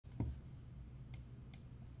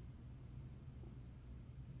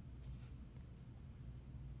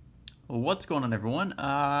What's going on, everyone?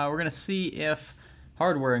 We're going to see if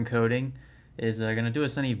hardware encoding is going to do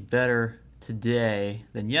us any better today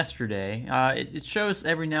than yesterday. It shows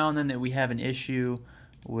every now and then that we have an issue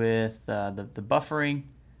with the buffering,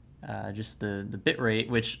 just the bit rate,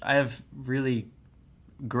 which I have really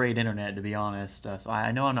great internet, to be honest. So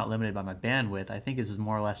I know I'm not limited by my bandwidth. I think this is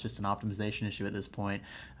more or less just an optimization issue at this point.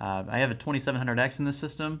 I have a 2700X in this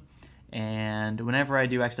system, and whenever I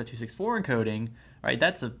do X.264 encoding, right,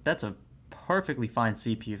 that's a perfectly fine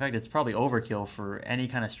CPU. In fact, it's probably overkill for any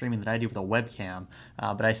kind of streaming that I do with a webcam,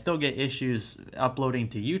 but I still get issues uploading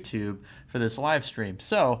to YouTube for this live stream.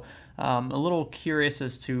 So a little curious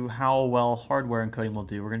as to how well hardware encoding will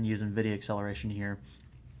do. We're going to use NVIDIA acceleration here.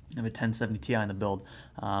 I have a 1070 Ti in the build.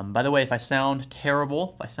 By the way, if I sound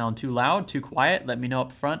terrible, if I sound too loud, too quiet, let me know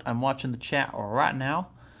up front. I'm watching the chat right now.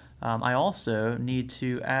 I also need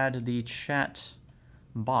to add the chat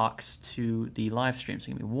box to the live stream. So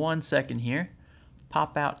give me 1 second here.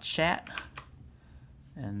 Pop out chat,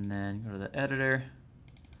 and then go to the editor,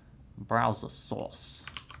 browse the source.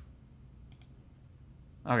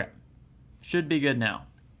 Okay, should be good now.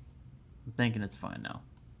 I'm thinking it's fine now.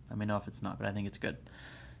 Let me know if it's not, but I think it's good.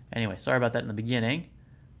 Anyway, sorry about that in the beginning.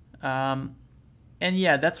 And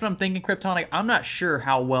yeah, that's what I'm thinking, Kryptonic. I'm not sure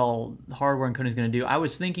how well hardware encoding is going to do. I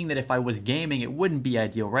was thinking that if I was gaming, it wouldn't be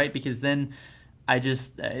ideal, right? Because then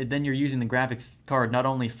then you're using the graphics card not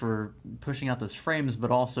only for pushing out those frames,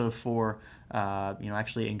 but also for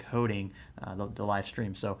actually encoding the live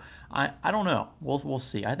stream. So I don't know. We'll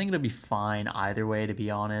see. I think it'll be fine either way, to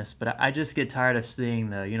be honest. But I just get tired of seeing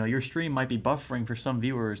the your stream might be buffering for some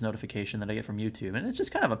viewers notification that I get from YouTube, and it's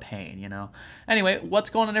just kind of a pain, Anyway, what's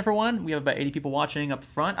going on, everyone? We have about 80 people watching up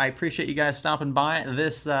front. I appreciate you guys stopping by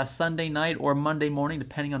this Sunday night or Monday morning,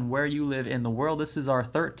 depending on where you live in the world. This is our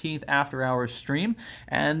 13th after hours stream,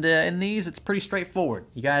 and in these, it's pretty straightforward.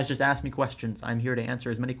 You guys just ask me questions. I'm here to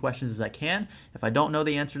answer as many questions as I can. If I don't know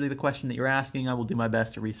the answer to the question that you're asking, I will do my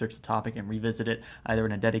best to research the topic and revisit it either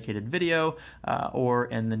in a dedicated video or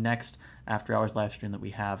in the next after hours live stream that we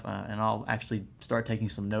have, and I'll actually start taking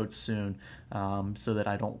some notes soon so that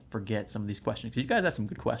I don't forget some of these questions, because you guys have some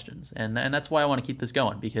good questions, and that's why I want to keep this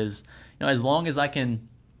going, because as long as I can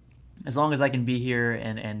be here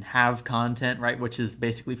and have content, right, which is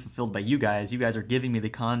basically fulfilled by you guys are giving me the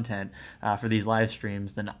content for these live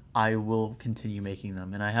streams, then I will continue making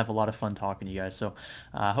them. And I have a lot of fun talking to you guys. So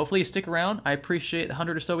hopefully you stick around. I appreciate the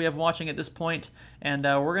 100 or so we have watching at this point, and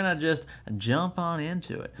we're going to just jump on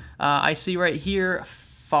into it. I see right here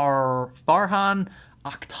Farhan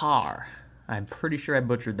Akhtar. I'm pretty sure I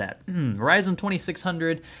butchered that. Ryzen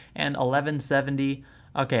 2600 and 1170.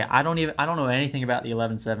 Okay, I don't know anything about the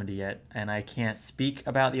 1170 yet, and I can't speak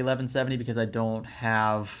about the 1170 because I don't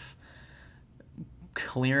have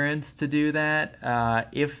clearance to do that.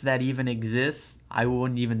 If that even exists, I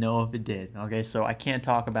wouldn't even know if it did. Okay, so I can't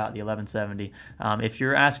talk about the 1170. If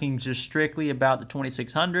you're asking just strictly about the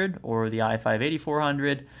 2600 or the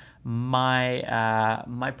i5-8400,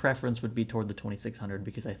 my preference would be toward the 2600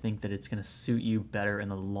 because I think that it's going to suit you better in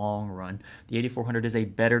the long run. The 8400 is a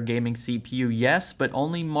better gaming CPU, yes, but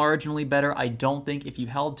only marginally better. I don't think if you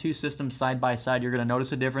held two systems side by side, you're going to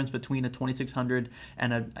notice a difference between a 2600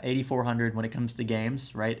 and an 8400 when it comes to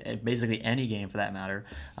games, right? Basically any game for that matter.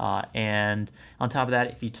 And on top of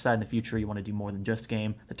that, if you decide in the future you want to do more than just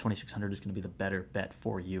game, the 2600 is going to be the better bet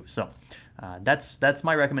for you. So that's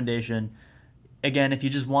my recommendation. Again, if you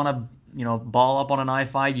just want to, ball up on an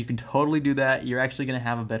i5, you can totally do that. You're actually going to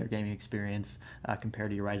have a better gaming experience compared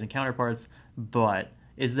to your Ryzen counterparts. But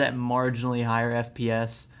is that marginally higher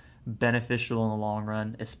FPS beneficial in the long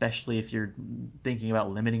run, especially if you're thinking about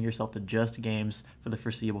limiting yourself to just games for the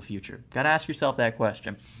foreseeable future? Got to ask yourself that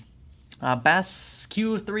question. Bass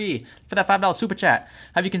Q3 for that $5 super chat.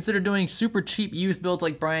 Have you considered doing super cheap used builds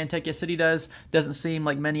like Brian Tech Yes City does? Doesn't seem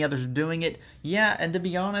like many others are doing it. Yeah, and to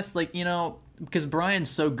be honest, because Brian's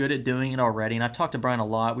so good at doing it already, and I've talked to Brian a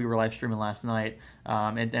lot. We were live streaming last night,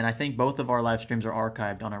 and I think both of our live streams are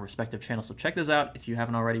archived on our respective channels, so check those out if you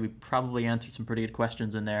haven't already. We probably answered some pretty good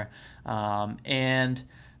questions in there. Brian's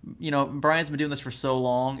been doing this for so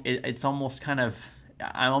long, it's almost kind of...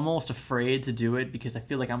 I'm almost afraid to do it because I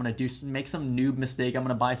feel like I'm going to make some noob mistake. I'm going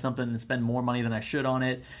to buy something and spend more money than I should on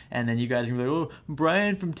it. And then you guys are going to be like, oh,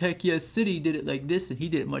 Brian from Tech Yes City did it like this and he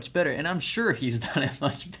did it much better. And I'm sure he's done it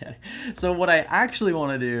much better. So what I actually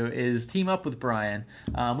want to do is team up with Brian.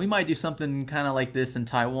 We might do something kind of like this in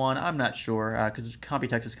Taiwan. I'm not sure because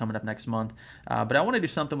Computex is coming up next month. But I want to do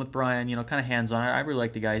something with Brian, kind of hands-on. I really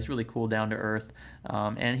like the guy. He's really cool, down to earth.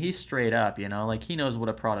 And he's straight up, like he knows what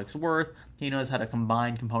a product's worth. He knows how to combine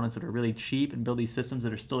combine components that are really cheap and build these systems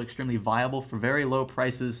that are still extremely viable for very low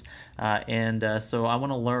prices. So I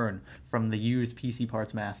want to learn from the used PC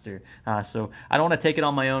parts master. So I don't want to take it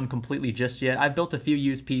on my own completely just yet. I've built a few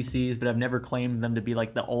used PCs, but I've never claimed them to be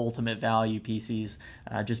like the ultimate value PCs,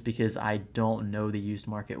 just because I don't know the used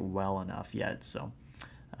market well enough yet. So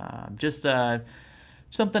just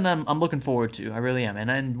something I'm looking forward to. I really am,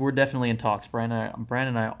 and we're definitely in talks. Brian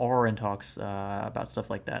and I are in talks about stuff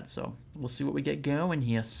like that. So we'll see what we get going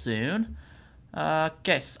here soon.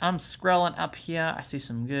 Okay, so I'm scrolling up here. I see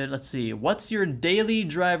some good. Let's see. What's your daily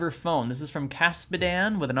driver phone? This is from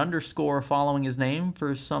Caspidan with an underscore following his name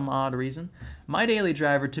for some odd reason. My daily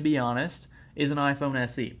driver, to be honest, is an iPhone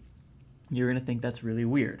SE. You're going to think that's really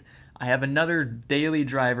weird. I have another daily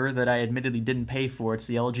driver that I admittedly didn't pay for. It's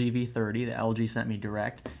the LG V30 that LG sent me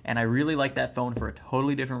direct, and I really like that phone for a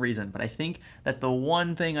totally different reason. But I think that the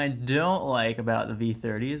one thing I don't like about the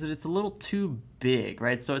V30 is that it's a little too big,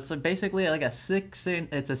 right? So it's basically like a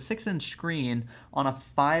 6-inch screen on a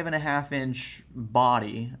 5.5-inch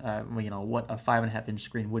body. You know what a 5.5-inch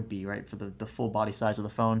screen would be, right, for the full body size of the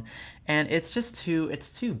phone. And it's just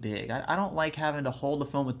too big. I don't like having to hold the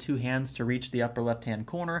phone with two hands to reach the upper left-hand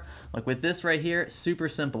corner. Like with this right here, super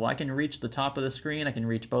simple. I can reach the top of the screen. I can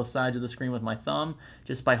reach both sides of the screen with my thumb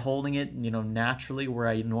just by holding it, you know, naturally where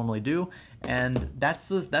I normally do. And that's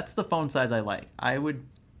the phone size I like. I would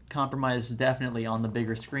compromise definitely on the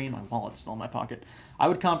bigger screen. My wallet's still in my pocket. I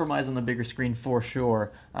would compromise on the bigger screen for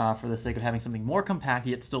sure, for the sake of having something more compact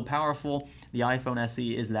yet still powerful. The iPhone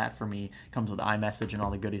SE is that for me. Comes with iMessage and all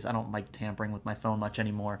the goodies. I don't like tampering with my phone much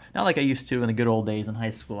anymore. Not like I used to in the good old days in high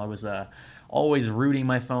school. I was always rooting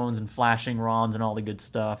my phones and flashing ROMs and all the good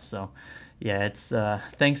stuff. So yeah, it's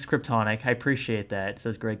thanks Kryptonic. I appreciate that. It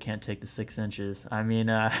says Greg can't take the 6 inches. I mean,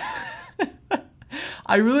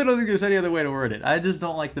 I really don't think there's any other way to word it. I just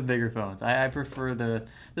don't like the bigger phones. I prefer the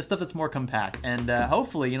stuff that's more compact. And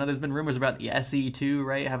hopefully, you know, there's been rumors about the SE too,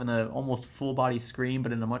 right? Having the almost full body screen,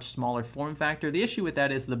 but in a much smaller form factor. The issue with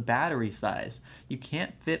that is the battery size. You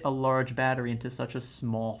can't fit a large battery into such a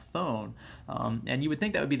small phone. And you would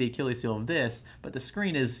think that would be the Achilles heel of this, but the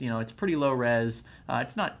screen is, you know, it's pretty low res.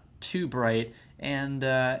 It's not too bright. And,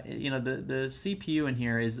 you know, the CPU in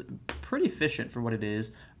here is pretty efficient for what it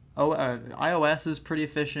is. iOS is pretty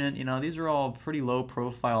efficient. You know, these are all pretty low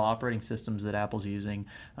profile operating systems that Apple's using,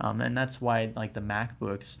 and that's why like the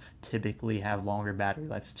MacBooks typically have longer battery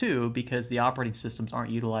lives too, because the operating systems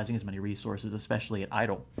aren't utilizing as many resources, especially at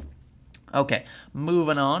idle. Okay,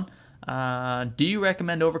 moving on. Do you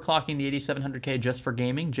recommend overclocking the 8700K just for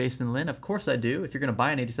gaming? Jason Lin, of course I do. If you're going to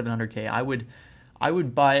buy an 8700K, I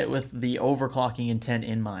would buy it with the overclocking intent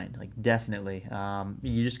in mind, like definitely.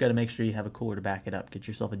 You just got to make sure you have a cooler to back it up. Get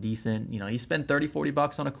yourself a decent, you know, you spend 30-40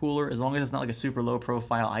 bucks on a cooler, as long as it's not like a super low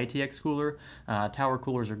profile ITX cooler. Tower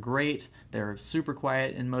coolers are great. They're super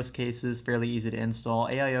quiet in most cases, fairly easy to install.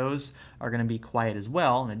 AIOs are going to be quiet as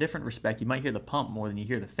well. In a different respect, you might hear the pump more than you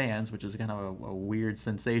hear the fans, which is kind of a weird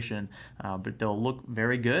sensation, but they'll look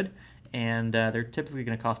very good. And they're typically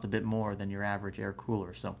going to cost a bit more than your average air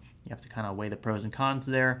cooler. So you have to kind of weigh the pros and cons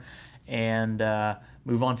there and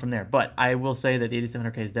move on from there. But I will say that the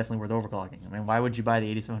 8700K is definitely worth overclocking. I mean, why would you buy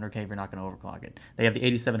the 8700K if you're not going to overclock it? They have the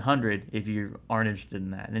 8700 if you aren't interested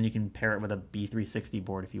in that. And then you can pair it with a B360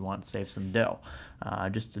 board if you want to save some dough.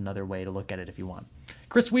 Just another way to look at it if you want.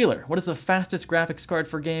 Chris Wheeler, what is the fastest graphics card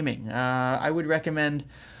for gaming? I would recommend...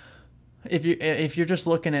 If you're just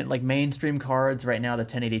looking at like mainstream cards right now, the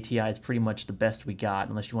 1080 Ti is pretty much the best we got,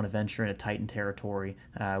 unless you want to venture into Titan territory,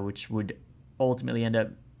 which would ultimately end up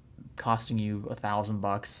costing you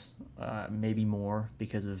 $1,000, maybe more,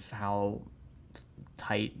 because of how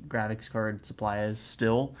tight graphics card supply is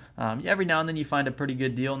still. Every now and then you find a pretty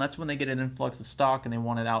good deal, and that's when they get an influx of stock and they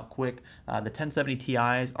want it out quick. The 1070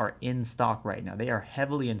 Ti's are in stock right now. They are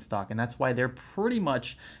heavily in stock, and that's why they're pretty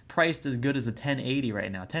much priced as good as a 1080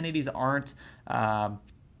 right now. 1080s aren't,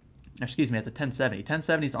 excuse me, it's a 1070.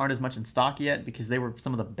 1070s aren't as much in stock yet because they were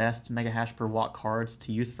some of the best mega hash per watt cards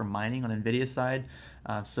to use for mining on NVIDIA's side.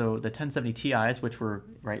 So the 1070 Ti's, which were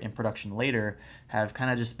right in production later, have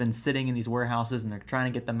kind of just been sitting in these warehouses and they're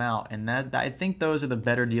trying to get them out. And that I think those are the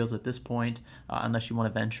better deals at this point, unless you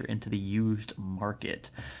want to venture into the used market.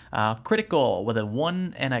 Critical with a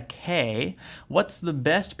 1 and a K. What's the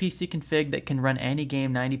best PC config that can run any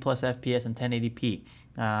game 90 plus FPS and 1080p?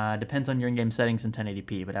 Depends on your in-game settings in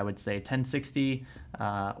 1080p, but I would say 1060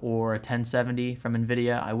 or 1070 from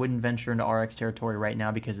NVIDIA. I wouldn't venture into RX territory right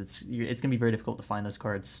now because it's going to be very difficult to find those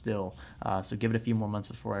cards still. So give it a few more months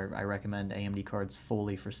before I recommend AMD cards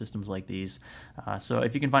fully for systems like these. So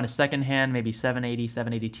if you can find a second-hand, maybe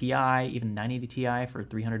 780 Ti, even 980 Ti for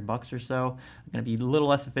 $300 or so, going to be a little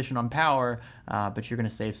less efficient on power, but you're going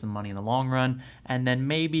to save some money in the long run. And then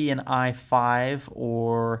maybe an i5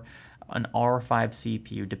 or an R5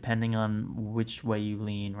 CPU, depending on which way you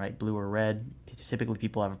lean, right, blue or red. Typically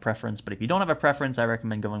people have a preference, but if you don't have a preference, I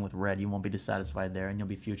recommend going with red. You won't be dissatisfied there, and you'll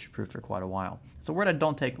be future-proofed for quite a while. It's a word I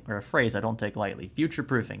don't take, or a phrase I don't take lightly,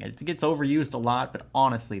 future-proofing. It gets overused a lot, but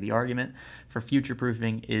honestly, the argument for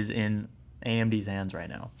future-proofing is in AMD's hands right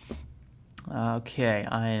now. Okay,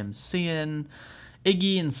 I am seeing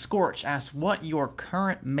Iggy and Scorch ask what your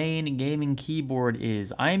current main gaming keyboard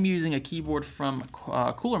is. I am using a keyboard from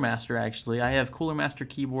Cooler Master, actually. I have Cooler Master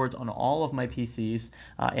keyboards on all of my PCs,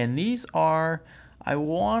 and these are, I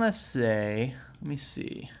want to say, let me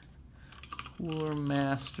see, Cooler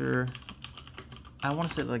Master, I want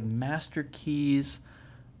to say like Master Keys.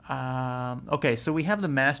 Okay, so we have the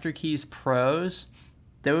Master Keys Pros.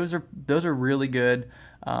 Those are really good,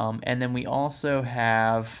 and then we also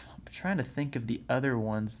have, trying to think of the other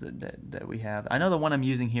ones that we have. I know the one I'm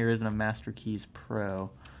using here isn't a Master Keys Pro.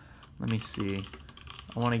 Let me see.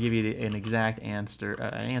 I want to give you an exact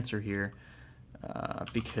answer here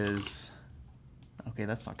because, okay,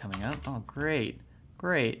 that's not coming up. Oh, great.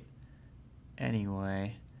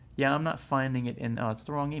 Anyway, yeah, I'm not finding it in, oh, it's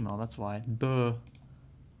the wrong email, that's why. The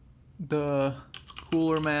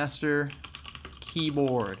Cooler Master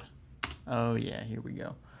keyboard. Oh yeah, here we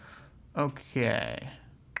go. Okay.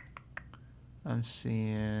 I'm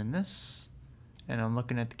seeing this, and I'm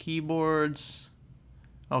looking at the keyboards.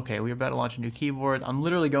 Okay, we're about to launch a new keyboard. I'm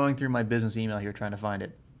literally going through my business email here trying to find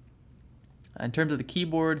it. In terms of the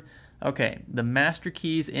keyboard, okay, the Master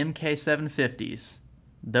Keys MK750s,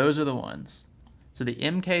 those are the ones. So the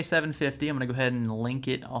MK750, I'm going to go ahead and link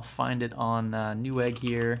it. I'll find it on Newegg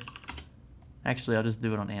here. Actually, I'll just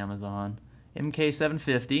do it on Amazon.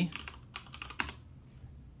 MK750.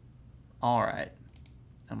 All right.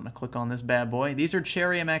 I'm going to click on this bad boy. These are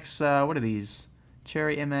Cherry MX, what are these?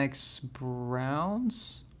 Cherry MX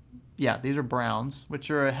Browns? Yeah, these are Browns, which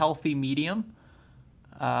are a healthy medium.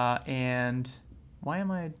 And why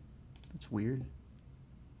am I, that's weird.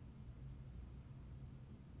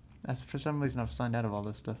 That's, for some reason I've signed out of all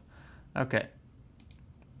this stuff. Okay.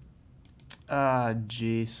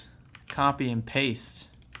 Jeez. Copy and paste.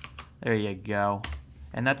 There you go.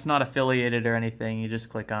 And that's not affiliated or anything. You just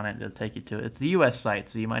click on it, it'll take you to it. It's the US site,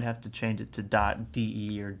 so you might have to change it to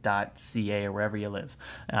 .de or .ca or wherever you live.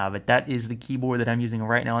 But that is the keyboard that I'm using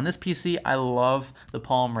right now. On this PC, I love the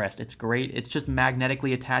palm rest. It's great. It's just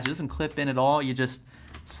magnetically attached. It doesn't clip in at all. You just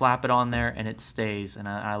slap it on there and it stays, and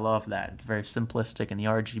I love that. It's very simplistic, and the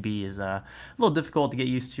RGB is a little difficult to get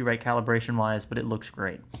used to, right, calibration-wise, but it looks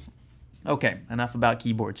great. Okay, enough about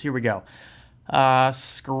keyboards. Here we go.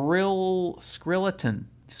 Skrillaton.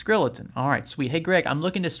 All right, sweet. Hey, Greg, I'm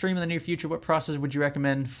looking to stream in the near future. What processor would you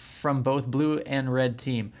recommend from both blue and red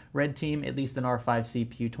team? Red team, at least an R5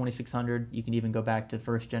 CPU, 2600. You can even go back to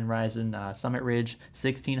first-gen Ryzen Summit Ridge,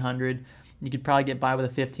 1600. You could probably get by with a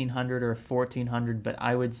 1500 or a 1400, but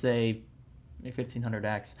I would say a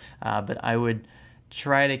 1500X. But I would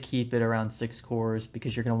try to keep it around 6 cores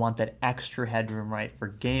because you're going to want that extra headroom, right, for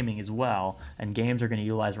gaming as well. And games are going to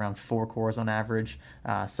utilize around 4 cores on average.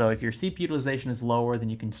 So if your CPU utilization is lower, then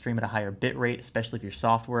you can stream at a higher bit rate, especially if you're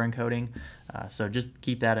software encoding. So just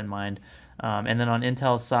keep that in mind. And then on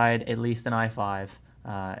Intel's side, at least an i5.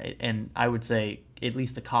 And I would say at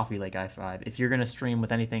least a Coffee Lake i5. If you're going to stream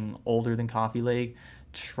with anything older than Coffee Lake,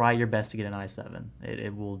 try your best to get an i7.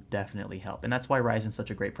 It will definitely help. And that's why Ryzen's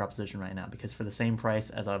such a great proposition right now, because for the same price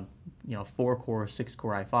as a 4-core,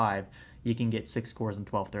 6-core i5, you can get 6 cores and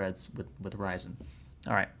 12 threads with Ryzen.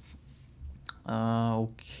 All right.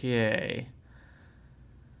 Okay.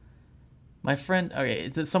 My friend, okay,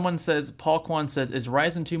 someone says, Paul Kwan says, is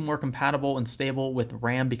Ryzen 2 more compatible and stable with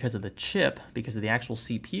RAM because of the chip, because of the actual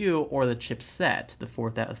CPU, or the chipset, the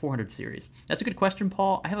 400 series? That's a good question,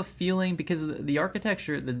 Paul. I have a feeling, because of the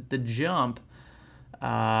architecture, the jump,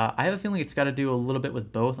 I have a feeling it's got to do a little bit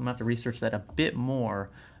with both. I'm going to have to research that a bit more,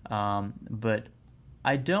 but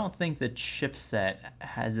I don't think the chipset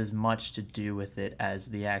has as much to do with it as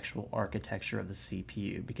the actual architecture of the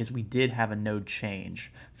CPU, because we did have a node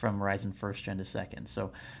change from Ryzen 1st Gen to 2nd.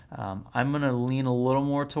 So I'm going to lean a little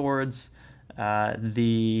more towards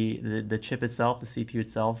the chip itself, the CPU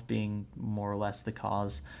itself, being more or less the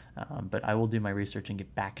cause. But I will do my research and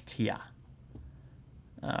get back to ya.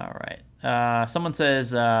 All right. Someone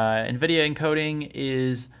says NVIDIA encoding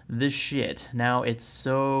is the shit. Now it's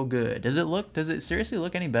so good. Does it seriously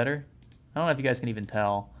look any better? I don't know if you guys can even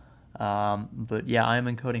tell. But yeah, I'm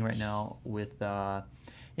encoding right now with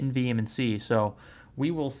NVMe, so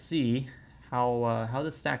we will see how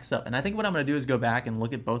this stacks up. And I think what I'm going to do is go back and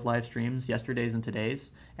look at both live streams, yesterday's and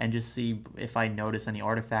today's, and just see if I notice any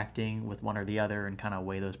artifacting with one or the other and kind of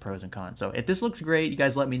weigh those pros and cons. So if this looks great, you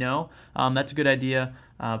guys let me know. That's a good idea.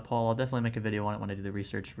 Paul, I'll definitely make a video on it when I do the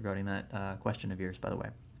research regarding that question of yours, by the way.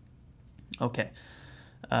 Okay.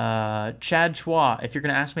 Chad Chua, if you're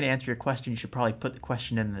going to ask me to answer your question, you should probably put the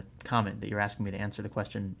question in the comment that you're asking me to answer the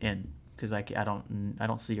question in, because I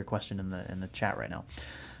don't see your question in the chat right now.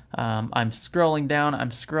 I'm scrolling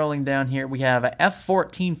down here. We have a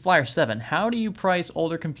F14 Flyer 7. How do you price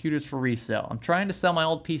older computers for resale? I'm trying to sell my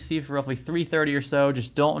old PC for roughly $330 or so.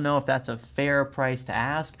 Just don't know if that's a fair price to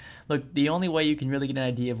ask. Look, the only way you can really get an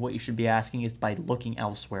idea of what you should be asking is by looking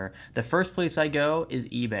elsewhere. The first place I go is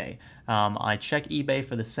eBay. I check eBay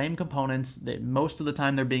for the same components that most of the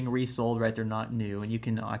time they're being resold, right? They're not new, and you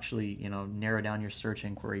can actually, narrow down your search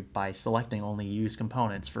inquiry by selecting only used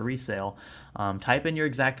components for resale. Type in your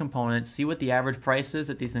exact components, see what the average price is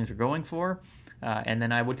that these things are going for, and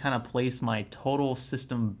then I would kind of place my total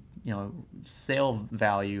system, sale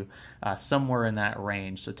value somewhere in that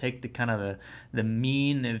range. So take the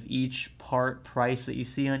mean of each part price that you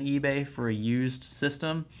see on eBay for a used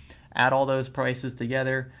system, add all those prices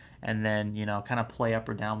together, and then, kind of play up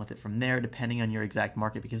or down with it from there, depending on your exact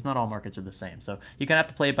market, because not all markets are the same. So you kind of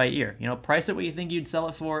have to play it by ear. Price it what you think you'd sell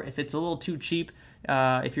it for. If it's a little too cheap,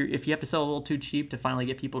 if you have to sell a little too cheap to finally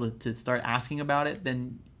get people to start asking about it,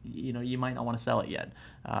 then, you might not want to sell it yet.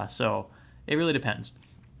 So it really depends.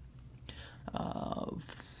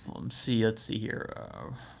 Let's see here.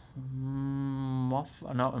 No,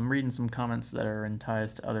 I'm reading some comments that are in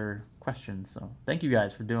ties to other questions, so thank you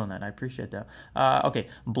guys for doing that. I appreciate that. Okay,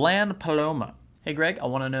 Bland Paloma. Hey Greg, I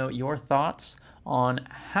want to know your thoughts on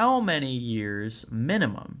how many years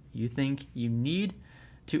minimum you think you need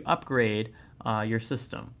to upgrade your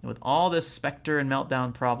system. With all this Spectre and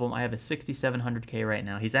Meltdown problem, I have a 6700K right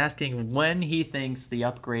now. He's asking when he thinks the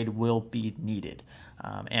upgrade will be needed.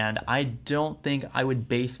 And I don't think I would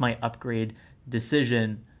base my upgrade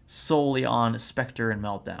decision solely on Spectre and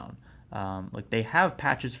Meltdown. Like, they have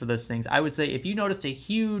patches for those things. I would say if you noticed a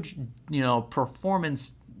huge,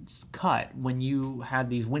 performance cut when you had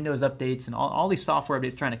these Windows updates and all these software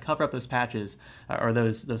updates trying to cover up those patches or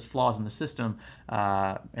those flaws in the system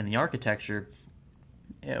and the architecture,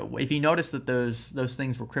 if you notice that those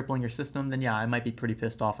things were crippling your system, then yeah, I might be pretty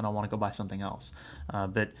pissed off and I want to go buy something else.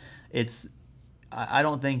 But I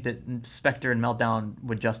don't think that Spectre and Meltdown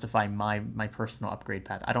would justify my personal upgrade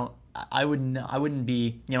path. I wouldn't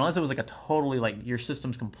be, unless it was like a totally, like, your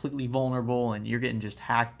system's completely vulnerable and you're getting just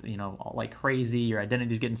hacked, like crazy, your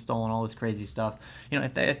identity's getting stolen, all this crazy stuff.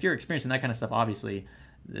 If you're experiencing that kind of stuff, obviously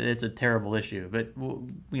it's a terrible issue. But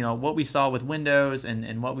what we saw with Windows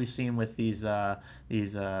and what we've seen with these micro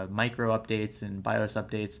updates and BIOS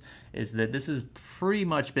updates is that this has pretty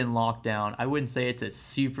much been locked down. I wouldn't say it's a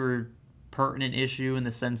super pertinent issue in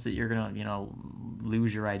the sense that you're gonna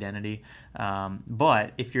lose your identity,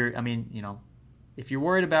 but if you're if you're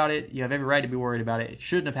worried about it, you have every right to be worried about it. It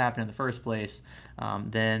shouldn't have happened in the first place.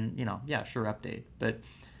 Then yeah, sure, update. But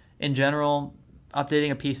in general,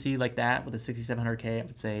 updating a PC like that with a 6700K, I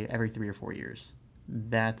would say every 3 or 4 years.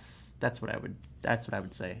 That's what I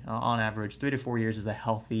would say. On average, 3 to 4 years is a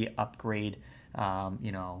healthy upgrade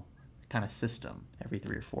kind of system every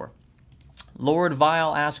 3 or 4. Lord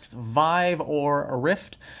Vile asks, Vive or a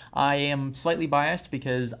Rift? I am slightly biased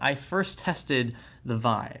because I first tested the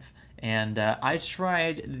Vive, and I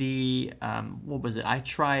tried the, I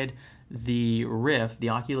tried the Rift, the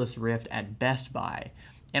Oculus Rift at Best Buy,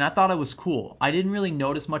 and I thought it was cool. I didn't really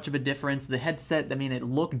notice much of a difference. The headset, it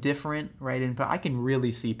looked different, right? But I can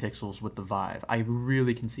really see pixels with the Vive. I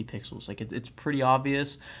really can see pixels. Like, it's pretty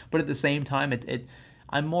obvious, but at the same time,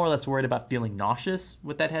 I'm more or less worried about feeling nauseous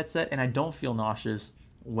with that headset, and I don't feel nauseous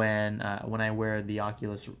when I wear the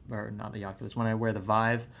Oculus, or not the Oculus, when I wear the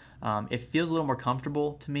Vive. It feels a little more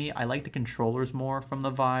comfortable to me. I like the controllers more from the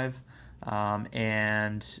Vive,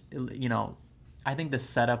 and I think the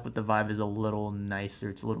setup with the Vive is a little nicer.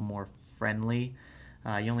 It's a little more friendly.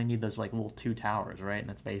 You only need those like little 2 towers, right? And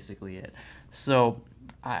that's basically it. So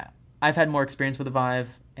I've had more experience with the Vive,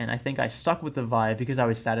 and I think I stuck with the Vive because I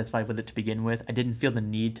was satisfied with it to begin with. I didn't feel the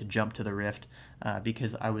need to jump to the Rift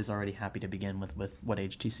because I was already happy to begin with what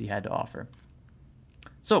HTC had to offer.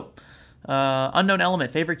 So, Unknown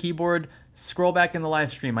Element, favorite keyboard? Scroll back in the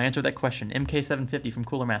live stream. I answered that question. MK750 from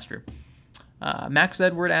Cooler Master. Max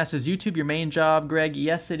Edward asks, is YouTube your main job, Greg?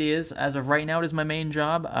 Yes, it is. As of right now, it is my main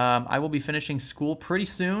job. I will be finishing school pretty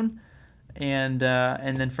soon, and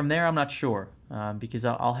then from there, I'm not sure, because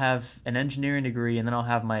I'll have an engineering degree, and then I'll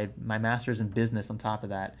have my master's in business on top of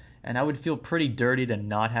that. And I would feel pretty dirty to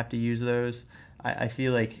not have to use those. I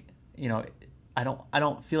feel like, you know, I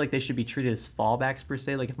don't feel like they should be treated as fallbacks per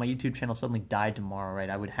se. Like if my YouTube channel suddenly died tomorrow, right,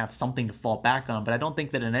 I would have something to fall back on. But I don't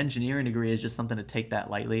think that an engineering degree is just something to take that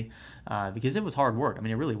lightly, because it was hard work. I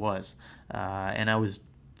mean, it really was, and I was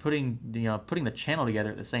putting the channel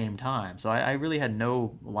together at the same time. So I really had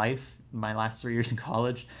no life my last 3 years in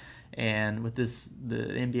college. And with the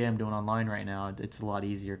MBA I'm doing online right now, it's a lot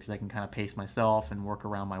easier because I can kind of pace myself and work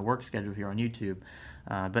around my work schedule here on YouTube.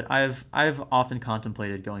 But I've often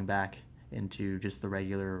contemplated going back into just the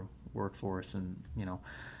regular workforce, and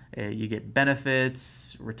you get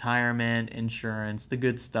benefits, retirement, insurance, the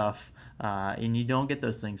good stuff, and you don't get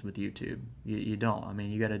those things with YouTube. You don't. I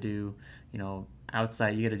mean, you got to do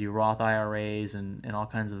outside, you got to do Roth IRAs and all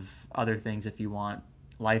kinds of other things if you want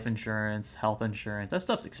life insurance, health insurance. That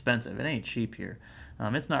stuff's expensive. It ain't cheap here.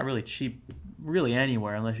 It's not really cheap really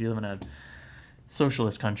anywhere unless you live in a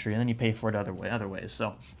socialist country, and then you pay for it other ways.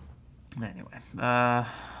 So anyway,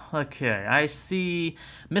 okay, I see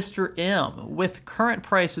Mr. M. With current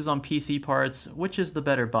prices on PC parts, which is the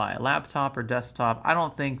better buy, laptop or desktop? I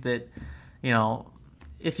don't think that,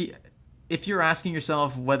 if you're asking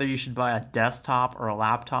yourself whether you should buy a desktop or a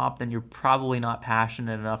laptop, then you're probably not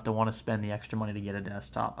passionate enough to want to spend the extra money to get a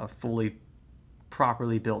desktop, a fully,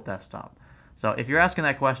 properly built desktop. So if you're asking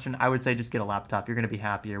that question, I would say just get a laptop. You're going to be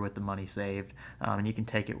happier with the money saved, and you can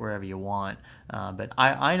take it wherever you want. But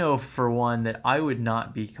I know for one that I would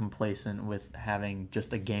not be complacent with having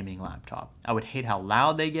just a gaming laptop. I would hate how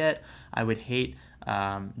loud they get. I would hate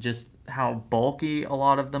just how bulky a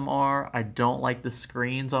lot of them are. I don't like the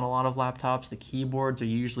screens on a lot of laptops. The keyboards are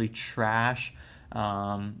usually trash.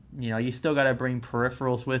 You still got to bring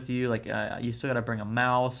peripherals with you. Like you still got to bring a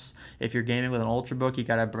mouse. If you're gaming with an Ultrabook, you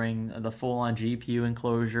got to bring the full-on GPU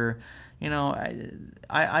enclosure.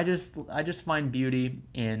 I just find beauty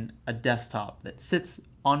in a desktop that sits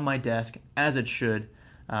on my desk as it should,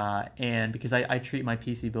 and because I treat my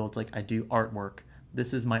PC builds like I do artwork.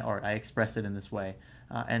 This is my art. I express it in this way.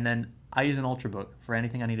 And then I use an Ultrabook for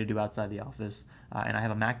anything I need to do outside the office. And I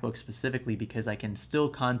have a MacBook specifically because I can still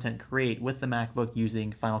content create with the MacBook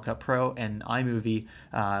using Final Cut Pro and iMovie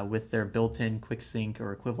with their built-in quick sync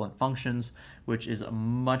or equivalent functions, which is a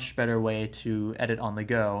much better way to edit on the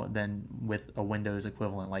go than with a Windows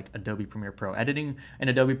equivalent like Adobe Premiere Pro. Editing in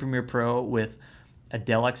Adobe Premiere Pro with a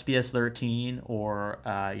Dell XPS 13 or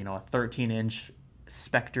a 13-inch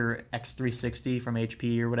Spectre X360 from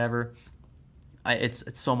HP or whatever,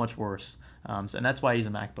 it's so much worse. And that's why I use a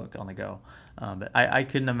MacBook on the go. But I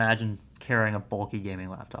couldn't imagine carrying a bulky gaming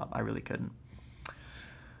laptop. I really couldn't.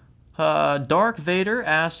 Dark Vader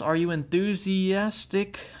asks, are you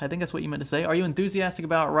enthusiastic? I think that's what you meant to say. Are you enthusiastic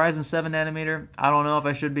about Ryzen 7 nanometer? I don't know if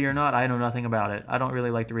I should be or not. I know nothing about it. I don't really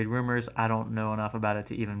like to read rumors. I don't know enough about it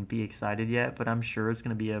to even be excited yet, but I'm sure it's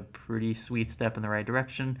going to be a pretty sweet step in the right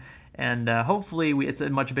direction. And hopefully it's a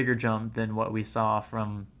much bigger jump than what we saw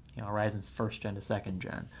from Ryzen's first gen to second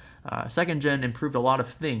gen. Second gen improved a lot of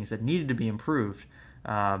things that needed to be improved,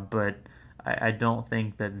 but I don't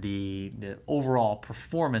think that the overall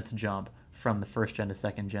performance jump from the first gen to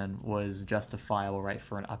second gen was justifiable, right,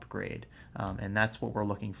 for an upgrade. And that's what we're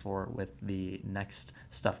looking for with the next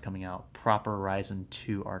stuff coming out, proper Ryzen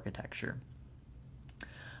 2 architecture.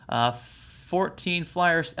 F14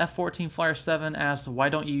 Flyer 7 asks, why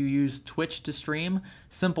don't you use Twitch to stream?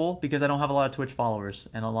 Simple, because I don't have a lot of Twitch followers,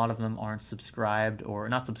 and a lot of them aren't subscribed, or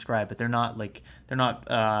not subscribed, but they're not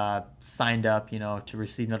signed up, to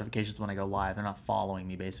receive notifications when I go live. They're not following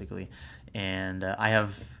me basically, and I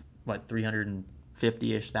have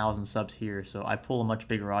 350-ish thousand subs here, so I pull a much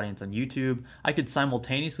bigger audience on YouTube. I could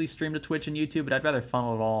simultaneously stream to Twitch and YouTube, but I'd rather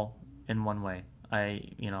funnel it all in one way. I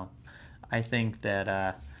think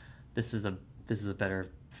that this is a better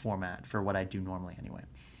format for what I do normally anyway.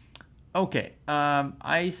 Okay,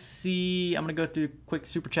 I see, I'm going to go through quick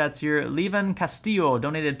super chats here. Levan Castillo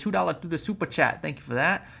donated $2 to the super chat. Thank you for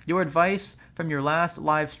that. Your advice from your last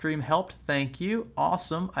live stream helped. Thank you.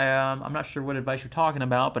 Awesome. I'm not sure what advice you're talking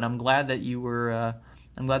about, but I'm glad that you were,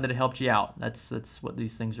 I'm glad that it helped you out. That's what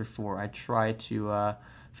these things are for. I try to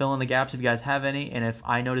fill in the gaps if you guys have any, and if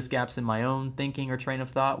I notice gaps in my own thinking or train of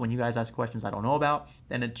thought when you guys ask questions I don't know about,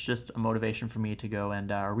 then it's just a motivation for me to go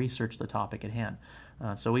and research the topic at hand.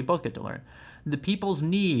 So we both get to learn. The People's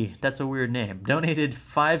Knee, that's a weird name, donated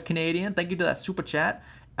 $5 Canadian. Thank you to that super chat.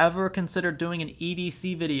 Ever considered doing an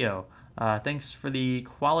EDC video? Thanks for the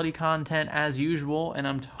quality content as usual, and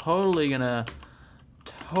I'm totally gonna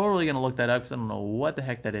look that up because I don't know what the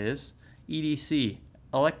heck that is. EDC,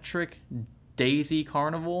 Electric Daisy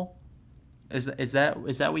Carnival. Is that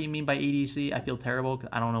what you mean by EDC? I feel terrible because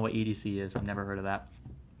I don't know what EDC is. I've never heard of that.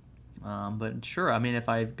 But sure, I mean, if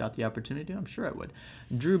I got the opportunity, I'm sure I would.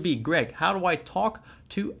 Drew B. Greg, how do I talk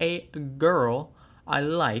to a girl I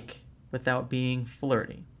like without being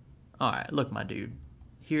flirty? All right, look, my dude.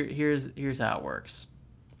 Here's how it works.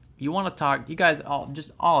 You want to talk, you guys,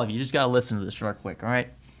 all of you, just got to listen to this real quick, all right?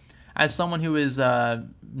 As someone who is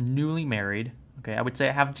newly married, okay, I would say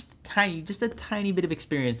I have just a tiny bit of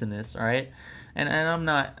experience in this, all right? And I'm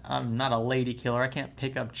not a lady killer. I can't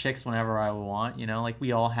pick up chicks whenever I want, you know? Like,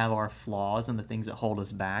 we all have our flaws and the things that hold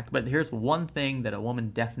us back. But here's one thing that a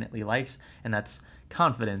woman definitely likes, and that's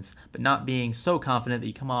confidence, but not being so confident that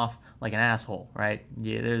you come off like an asshole, right?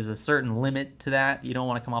 Yeah, there's a certain limit to that. You don't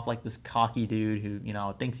want to come off like this cocky dude who, you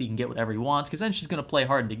know, thinks he can get whatever he wants, because then she's going to play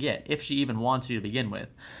hard to get, if she even wants you to begin with.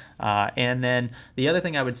 And then the other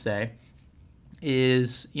thing I would say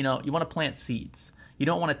is, you know, you want to plant seeds. You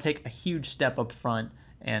don't want to take a huge step up front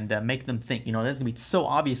and make them think, you know, that's going to be so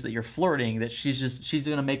obvious that you're flirting that she's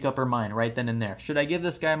going to make up her mind right then and there. Should I give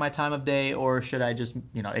this guy my time of day, or should I just,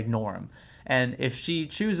 you know, ignore him? And if she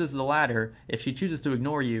chooses the latter, if she chooses to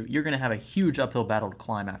ignore you, you're going to have a huge uphill battle to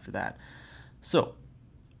climb after that. So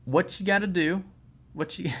what you got to do,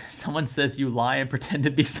 someone says you lie and pretend to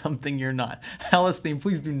be something you're not. Halistine,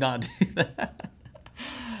 please do not do that.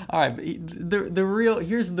 All right, but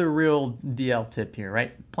here's the real DL tip here,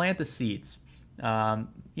 right? Plant the seeds.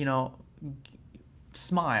 You know,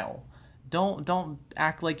 smile. Don't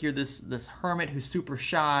act like you're this hermit who's super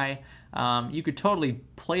shy. You could totally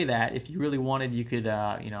play that if you really wanted. You could,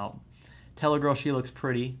 you know, tell a girl she looks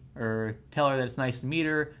pretty, or tell her that it's nice to meet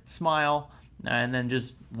her, smile, and then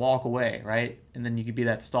just walk away, right? And then you could be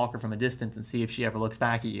that stalker from a distance and see if she ever looks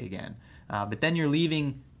back at you again. But then you're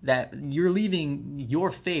leaving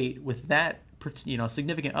your fate with that, you know,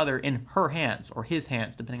 significant other in her hands or his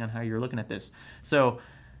hands, depending on how you're looking at this. So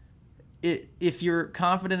if you're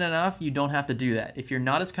confident enough, you don't have to do that. If you're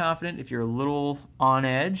not as confident, if you're a little on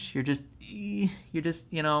edge, you're just, you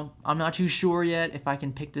know, I'm not too sure yet if I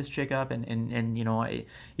can pick this chick up, and you know,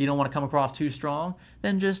 you don't want to come across too strong,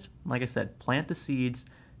 then just, like I said, plant the seeds,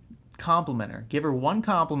 compliment her, give her one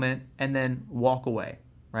compliment, and then walk away,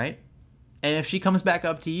 right? And if she comes back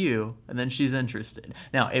up to you, then she's interested.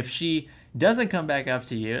 Now, if she doesn't come back up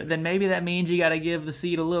to you, then maybe that means you got to give the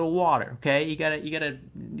seed a little water, okay? You got to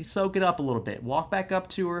soak it up a little bit. Walk back up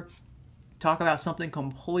to her, talk about something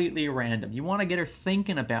completely random. You want to get her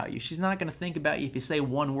thinking about you. She's not going to think about you if you say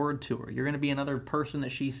one word to her. You're going to be another person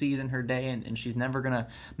that she sees in her day, and she's never going to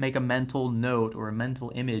make a mental note or a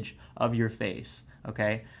mental image of your face,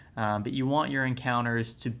 okay? But you want your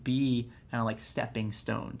encounters to be kind of like stepping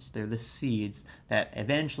stones. They're the seeds that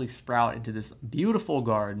eventually sprout into this beautiful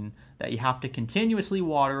garden that you have to continuously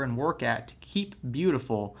water and work at to keep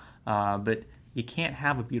beautiful, but you can't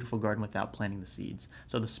have a beautiful garden without planting the seeds.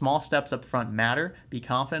 So the small steps up front matter. Be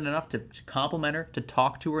confident enough to compliment her, to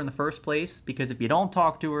talk to her in the first place, because if you don't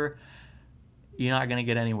talk to her, you're not going to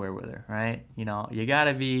get anywhere with her, right? You know, you got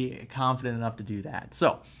to be confident enough to do that.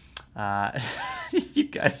 So you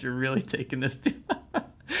guys are really taking this too.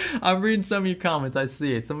 I'm reading some of your comments. I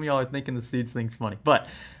see it. Some of y'all are thinking the seeds thing's funny, but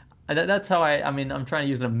that's how I mean, I'm trying to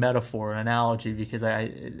use a metaphor, an analogy, because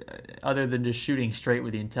other than just shooting straight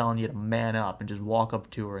with you and telling you to man up and just walk up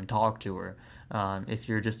to her and talk to her, if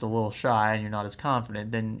you're just a little shy and you're not as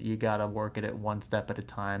confident, then you gotta work at it one step at a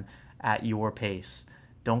time at your pace.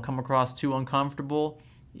 Don't come across too uncomfortable.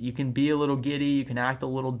 You can be a little giddy, you can act a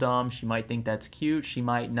little dumb. She might think that's cute, she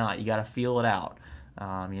might not. You gotta feel it out.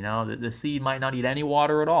 You know, the seed might not need any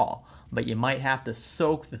water at all, but you might have to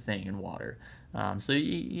soak the thing in water. So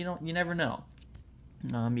you never know.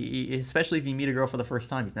 Especially if you meet a girl for the first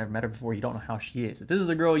time, you've never met her before, you don't know how she is. If this is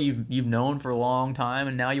a girl you've known for a long time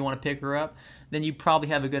and now you want to pick her up, then you probably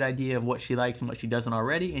have a good idea of what she likes and what she doesn't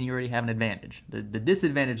already, and you already have an advantage. The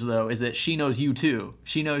disadvantage, though, is that she knows you too.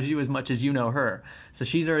 She knows you as much as you know her. So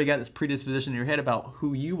she's already got this predisposition in your head about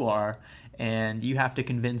who you are, and you have to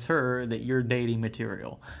convince her that you're dating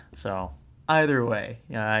material. So either way,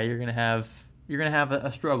 you're gonna have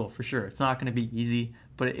a struggle for sure. It's not gonna be easy,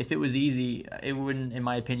 but if it was easy, it wouldn't, in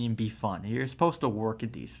my opinion, be fun. You're supposed to work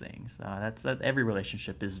at these things. Every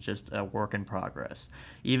relationship is just a work in progress.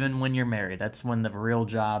 Even when you're married, that's when the real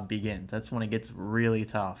job begins. That's when it gets really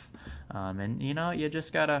tough. And you know, you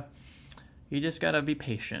just gotta be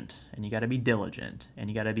patient, and you gotta be diligent, and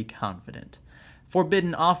you gotta be confident.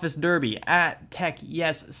 Forbidden Office Derby at Tech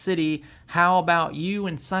Yes City. How about you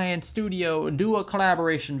and Science Studio do a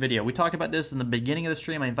collaboration video? We talked about this in the beginning of the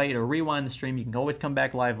stream. I invite you to rewind the stream. You can always come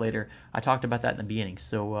back live later. I talked about that in the beginning.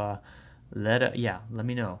 So let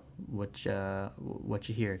me know what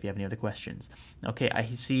you hear if you have any other questions. Okay, I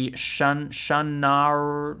see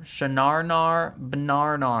Shanarnar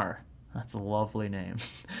Banarnar. That's a lovely name.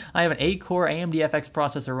 I have an 8-core AMD FX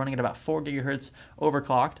processor running at about 4 gigahertz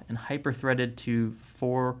overclocked and hyper-threaded to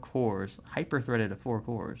 4 cores. Hyper-threaded to 4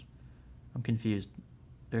 cores. I'm confused.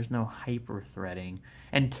 There's no hyper-threading.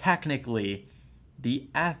 And technically, the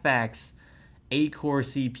FX 8-core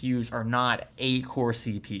CPUs are not 8-core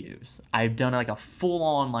CPUs. I've done like a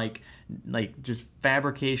full-on like just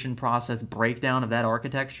fabrication process breakdown of that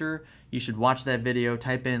architecture. You should watch that video.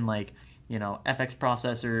 Type in like, you know, FX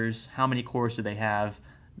processors, how many cores do they have?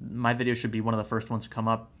 My video should be one of the first ones to come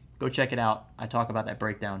up. Go check it out. I talk about that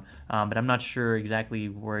breakdown, but I'm not sure exactly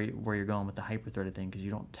where you're going with the hyper-threaded thing because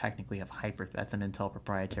you don't technically have that's an Intel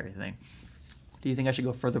proprietary thing. Do you think I should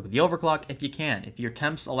go further with the overclock? If you can. If your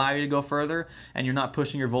temps allow you to go further and you're not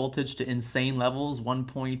pushing your voltage to insane levels,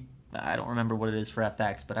 I don't remember what it is for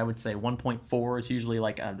FX, but I would say 1.4 is usually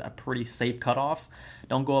like a pretty safe cutoff.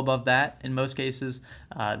 Don't go above that in most cases.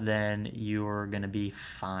 Then you're going to be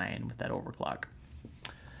fine with that overclock.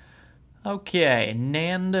 Okay,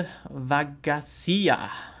 Nand Vagasia.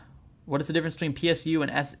 What is the difference between PSU and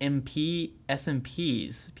SMPs?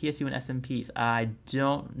 PSU and SMPs. I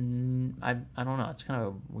don't know. It's kind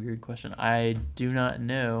of a weird question. I do not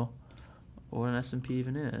know what an SMP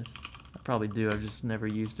even is. I probably do. I've just never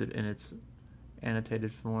used it in its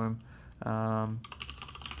annotated form.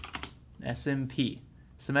 SMP.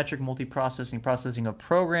 Symmetric multiprocessing, processing of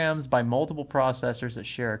programs by multiple processors that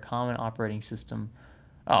share a common operating system.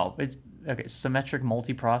 Oh, it's okay. Symmetric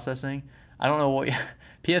multiprocessing. I don't know what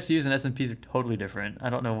PSUs and SMPs are totally different.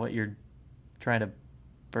 I don't know what you're trying to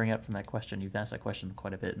bring up from that question. You've asked that question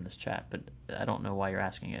quite a bit in this chat, but I don't know why you're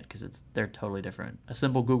asking it because they're totally different. A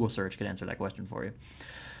simple Google search could answer that question for you.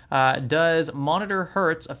 Does monitor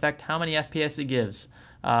hertz affect how many FPS it gives?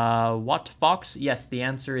 What Fox? Yes, the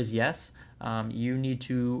answer is yes. You need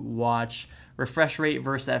to watch refresh rate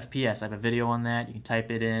versus FPS. I have a video on that. You can type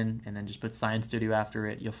it in and then just put Science Studio after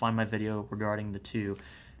it. You'll find my video regarding the two.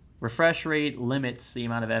 Refresh rate limits the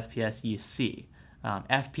amount of FPS you see.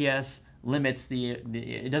 FPS limits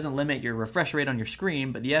it doesn't limit your refresh rate on your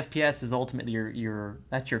screen, but the FPS is ultimately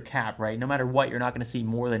that's your cap, right? No matter what, you're not going to see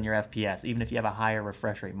more than your FPS, even if you have a higher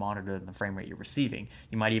refresh rate monitor than the frame rate you're receiving.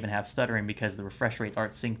 You might even have stuttering because the refresh rates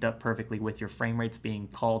aren't synced up perfectly with your frame rates being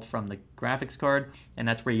called from the graphics card, and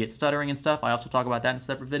that's where you get stuttering and stuff. I also talk about that in a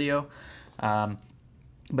separate video.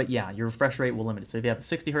 But yeah, your refresh rate will limit it. So if you have a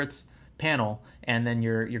 60 hertz panel and then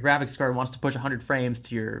your graphics card wants to push 100 frames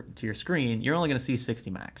to your screen, you're only going to see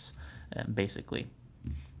 60 max. Basically.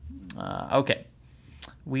 Okay.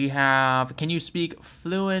 We have, can you speak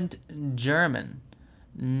fluent German?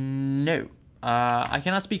 No. I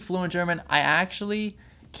cannot speak fluent German. I actually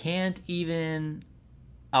can't even,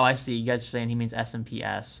 oh, I see. You guys are saying he means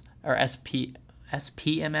SMPS, or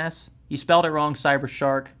SPMS. You spelled it wrong,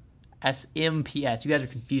 Cybershark. SMPS. You guys are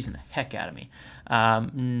confusing the heck out of me.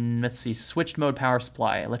 Let's see. Switched mode power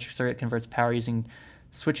supply. Electric circuit converts power using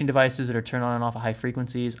switching devices that are turned on and off at high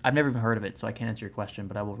frequencies. I've never even heard of it, so I can't answer your question,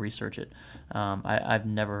 but I will research it. I've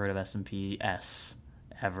never heard of SMPS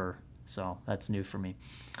ever, so that's new for me.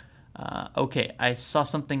 Okay, I saw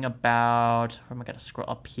something about, where am I going to scroll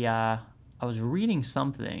up here? I was reading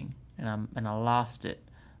something, and I lost it.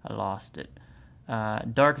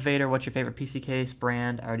 Dark Vader, what's your favorite PC case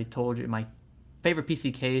brand? I already told you. My favorite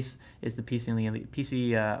PC case is the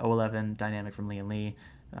PC 011 Dynamic from Lee & Lee.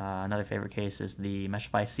 Another favorite case is the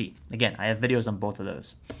Meshify C. Again, I have videos on both of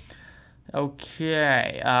those.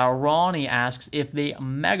 Okay, Ronnie asks if the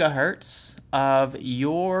megahertz of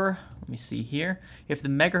your, let me see here, if the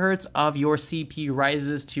megahertz of your CPU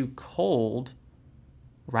rises too cold,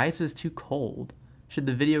 should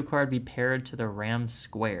the video card be paired to the RAM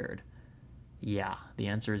squared? Yeah, the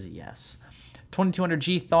answer is yes.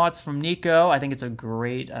 2200G thoughts from Nico. I think it's a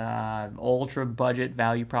great ultra budget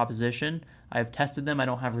value proposition. I've tested them. I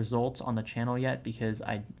don't have results on the channel yet because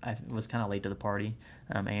I was kind of late to the party.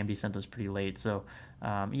 AMD sent us pretty late, so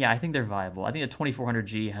yeah, I think they're viable. I think the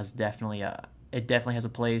 2400G has definitely has a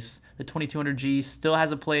place. The 2200G still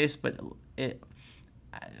has a place, but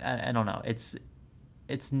I don't know. It's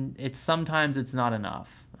sometimes it's not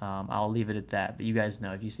enough. I'll leave it at that. But you guys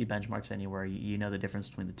know, if you see benchmarks anywhere, you know the difference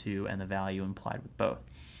between the two and the value implied with both.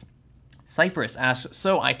 Cypress asks,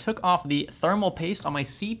 so I took off the thermal paste on my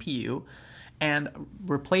CPU and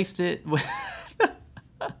replaced it with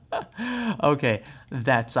Okay,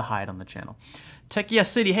 that's a hide on the channel. Techia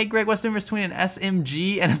City. Hey, Greg, what's the difference between an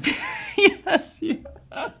SMG and a PSU?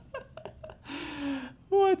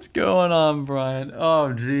 What's going on, Brian?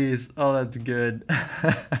 Oh, jeez. Oh, that's good.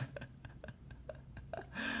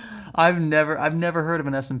 I've never heard of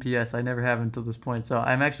an SMPS. I never have until this point. So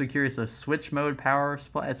I'm actually curious. A switch mode power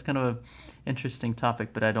supply. It's kind of an interesting topic,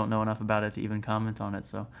 but I don't know enough about it to even comment on it.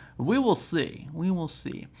 So we will see. We will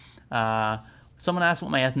see. Someone asked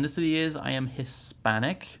what my ethnicity is. I am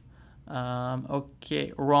Hispanic.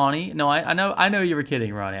 Okay, Ronnie. No, I know you were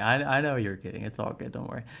kidding, Ronnie. I know you were kidding. It's all good. Don't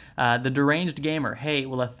worry. The Deranged Gamer. Hey,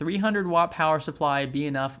 will a 300 watt power supply be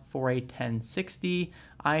enough for a 1060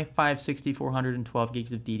 i5 6412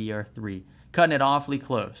 gigs of DDR3? Cutting it awfully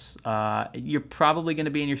close. You're probably going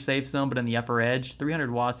to be in your safe zone, but in the upper edge,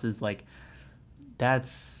 300 watts is like,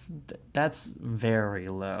 that's very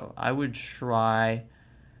low. I would try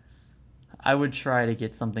to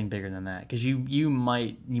get something bigger than that, because you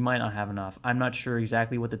might not have enough. I'm not sure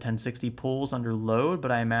exactly what the 1060 pulls under load,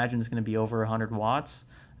 but I imagine it's going to be over 100 watts,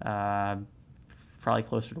 probably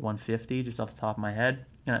closer to 150 just off the top of my head.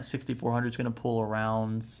 And that 6400 is going to pull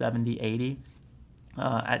around 70, 80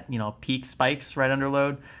 at peak spikes right under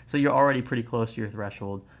load. So you're already pretty close to your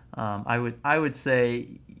threshold. I would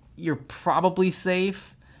say you're probably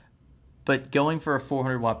safe, but going for a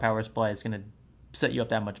 400 watt power supply is going to set you up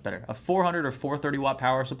that much better. A 400 or 430 watt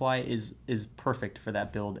power supply is perfect for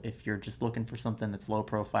that build if you're just looking for something that's low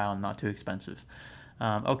profile and not too expensive.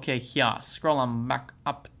 Okay, yeah, scrolling back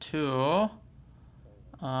up to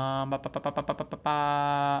all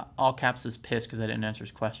caps is pissed because I didn't answer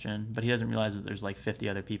his question, but he doesn't realize that there's like 50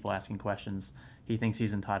 other people asking questions. He thinks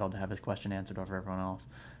he's entitled to have his question answered over everyone else,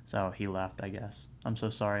 so he left, I guess. I'm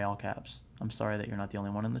so sorry, all caps. I'm sorry that you're not the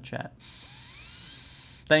only one in the chat.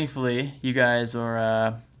 Thankfully, you guys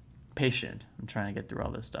are patient. I'm trying to get through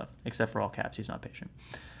all this stuff. Except for all caps, he's not patient.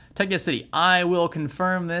 Techia City, I will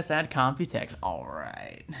confirm this at Computex. All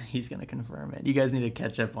right, he's gonna confirm it. You guys need to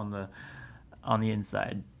catch up on the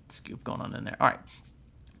inside scoop going on in there. All right,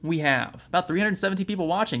 we have about 370 people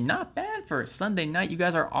watching. Not bad for Sunday night. You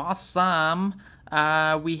guys are awesome.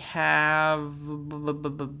 We have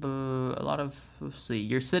a lot of, let's see,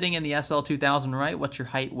 you're sitting in the SL2000, right? What's your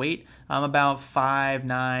height, weight? I'm about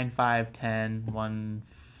 5'9", 5'10",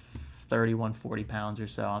 130, 140 pounds or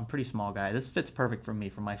so. I'm a pretty small guy. This fits perfect for me,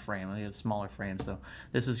 for my frame. I have a smaller frame, so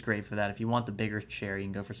this is great for that. If you want the bigger chair, you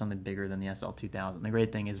can go for something bigger than the SL2000. The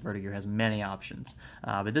great thing is Vertigear has many options,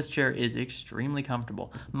 but this chair is extremely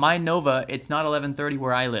comfortable. My Nova, it's not 11:30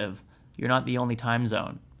 where I live. You're not the only time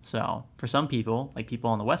zone. So for some people, like people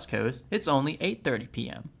on the West Coast, it's only 8:30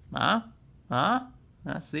 p.m.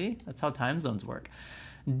 See, that's how time zones work.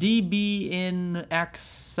 DB in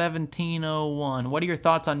X1701. What are your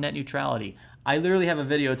thoughts on net neutrality? I literally have a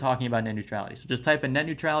video talking about net neutrality. So just type in net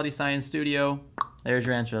neutrality science studio. There's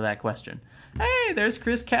your answer to that question. Hey, there's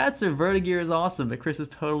Chris Katzer. Vertigear is awesome, but Chris is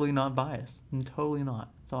totally not biased. Totally not.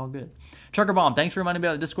 It's all good. Trucker Bomb, thanks for reminding me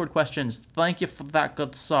about the Discord questions. Thank you for that,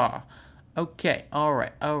 good sir. Okay, all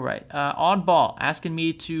right. Oddball, asking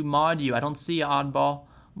me to mod you. I don't see you, Oddball.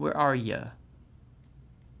 Where are you?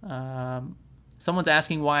 Someone's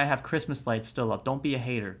asking why I have Christmas lights still up. Don't be a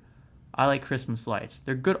hater. I like Christmas lights.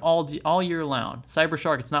 They're good all year round.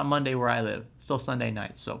 Cybershark, it's not Monday where I live. Still Sunday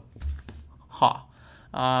night, so ha.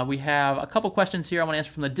 We have a couple questions here I want to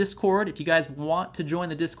answer from the Discord. If you guys want to join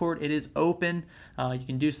the Discord, it is open. You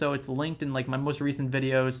can do so. It's linked in like my most recent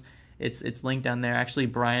videos. It's linked down there. Actually,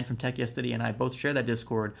 Brian from Techia City and I both share that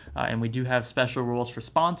Discord, and we do have special rules for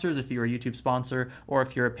sponsors if you're a YouTube sponsor or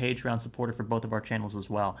if you're a Patreon supporter for both of our channels as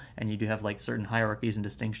well. And you do have like certain hierarchies and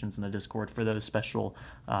distinctions in the Discord for those special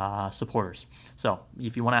supporters. So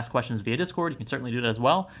if you want to ask questions via Discord, you can certainly do that as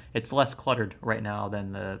well. It's less cluttered right now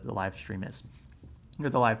than the live stream is, or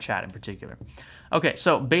the live chat in particular. Okay,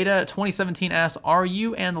 so Beta 2017 asks, are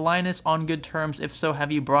you and Linus on good terms? If so,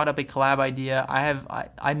 have you brought up a collab idea?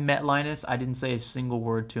 I met Linus. I didn't say a single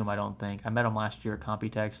word to him, I don't think. I met him last year at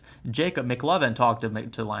Computex. Jacob McLovin talked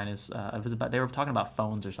to Linus. They were talking about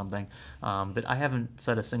phones or something, but I haven't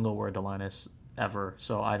said a single word to Linus ever,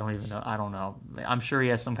 so I don't even know. I don't know. I'm sure he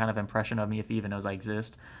has some kind of impression of me if he even knows I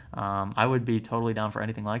exist. I would be totally down for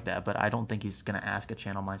anything like that, but I don't think he's going to ask a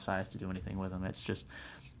channel my size to do anything with him. It's just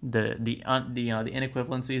the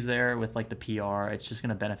inequivalencies there with like the PR. It's just going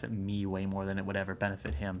to benefit me way more than it would ever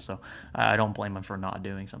benefit him. So I don't blame him for not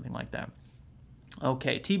doing something like that.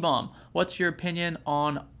 Okay, T-Bomb, what's your opinion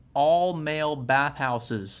on all male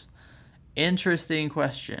bathhouses? Interesting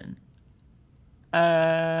question.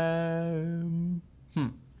 I, 'cause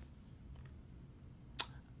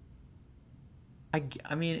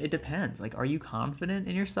I mean, it depends. Like, are you confident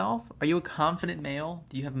in yourself? Are you a confident male?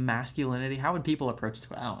 Do you have masculinity? How would people approach this?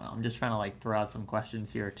 I don't know. I'm just trying to like throw out some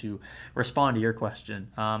questions here to respond to your question.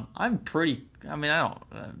 I'm pretty. I mean, I don't.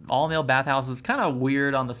 All male bathhouse is kind of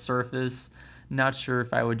weird on the surface. Not sure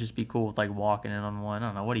if I would just be cool with like walking in on one. I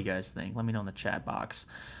don't know. What do you guys think? Let me know in the chat box.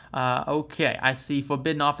 Okay, I see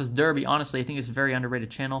Forbidden Office Derby. Honestly, I think it's a very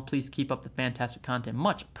underrated channel. Please keep up the fantastic content.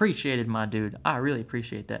 Much appreciated, my dude. I really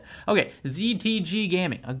appreciate that. Okay, ZTG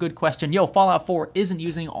Gaming. A good question. Yo, Fallout 4 isn't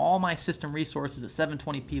using all my system resources at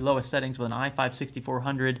 720p lowest settings with an i5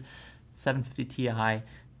 6400, 750 Ti,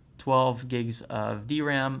 12 gigs of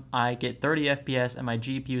DRAM. I get 30 FPS and my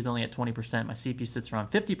GPU is only at 20%. My CPU sits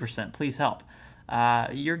around 50%. Please help.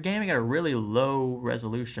 You're gaming at a really low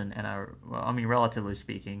resolution, and I mean, relatively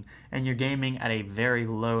speaking, and you're gaming at a very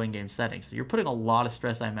low in-game setting. So you're putting a lot of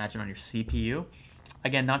stress, I imagine, on your CPU.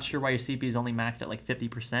 Again, not sure why your CPU is only maxed at like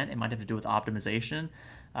 50%. It might have to do with optimization.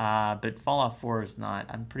 But Fallout 4 is not.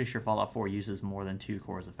 I'm pretty sure Fallout 4 uses more than 2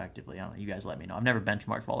 cores effectively. I don't know. You guys let me know. I've never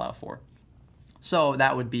benchmarked Fallout 4. So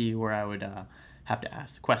that would be where I would have to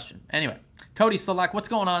ask the question. Anyway, Cody Select, what's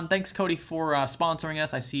going on? Thanks, Cody, for sponsoring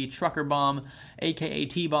us. I see Trucker Bomb, aka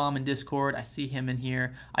T-Bomb in Discord. I see him in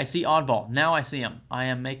here. I see Oddball. Now I see him. I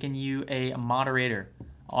am making you a moderator.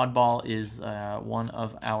 Oddball is one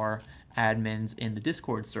of our admins in the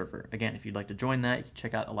Discord server. Again, if you'd like to join that, you can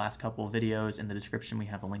check out the last couple of videos in the description. We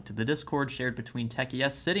have a link to the Discord shared between Techie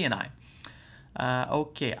S, City, and I.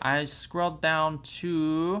 Okay, I scrolled down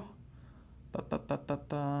to...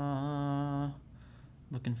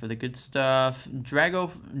 Looking for the good stuff.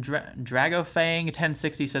 Dragofang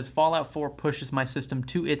 1060 says Fallout 4 pushes my system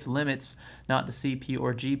to its limits, not the CPU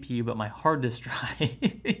or GPU, but my hard disk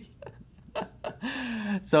drive.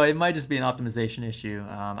 So it might just be an optimization issue.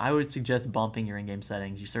 I would suggest bumping your in-game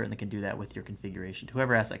settings. You certainly can do that with your configuration.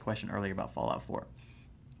 Whoever asked that question earlier about Fallout 4.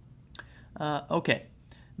 Okay.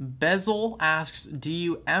 Bezel asks, do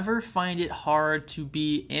you ever find it hard to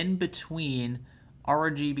be in between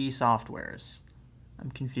RGB softwares? I'm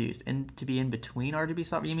confused. And to be in between RGB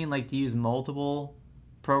software? You mean like to use multiple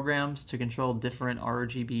programs to control different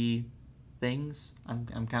RGB things? I'm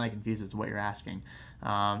kind of confused as to what you're asking.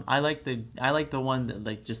 I like the one that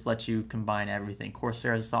like just lets you combine everything.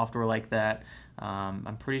 Corsair has a software like that.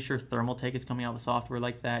 I'm pretty sure Thermaltake is coming out with software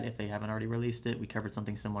like that if they haven't already released it. We covered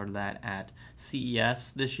something similar to that at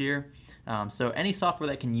CES this year. So any software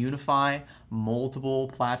that can unify multiple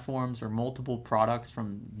platforms or multiple products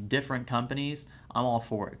from different companies, I'm all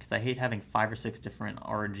for it because I hate having 5 or 6 different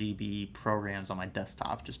RGB programs on my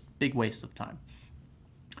desktop. Just big waste of time.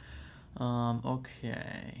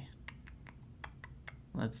 Okay.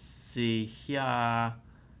 Let's see here. All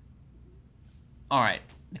right.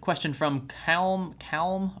 The question from Calm.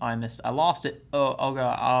 Oh, I lost it. Oh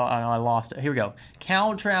God. I lost it. Here we go.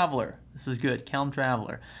 Cal Traveler. This is good. Calm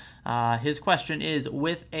Traveler. His question is,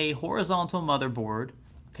 with a horizontal motherboard,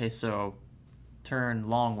 okay, so turn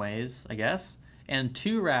long ways, I guess, and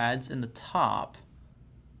 2 rads in the top,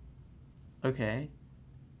 okay,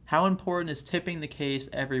 how important is tipping the case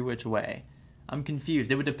every which way? I'm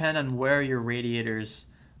confused. It would depend on where your radiators,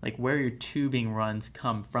 like where your tubing runs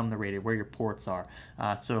come from the radiator, where your ports are.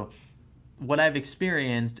 So what I've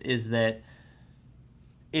experienced is that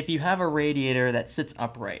if you have a radiator that sits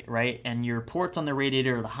upright, right, and your ports on the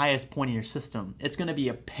radiator are the highest point in your system, it's going to be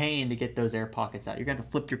a pain to get those air pockets out. You're going to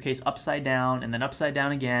flip your case upside down and then upside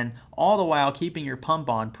down again, all the while keeping your pump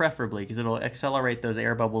on, preferably, because it'll accelerate those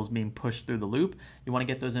air bubbles being pushed through the loop. You want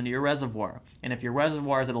to get those into your reservoir. And if your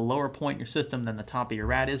reservoir is at a lower point in your system than the top of your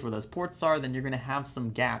rad is, where those ports are, then you're going to have some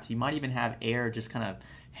gaps. You might even have air just kind of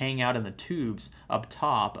hang out in the tubes up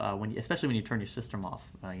top, especially when you turn your system off.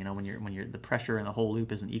 You know, when the pressure in the whole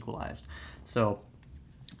loop isn't equalized. So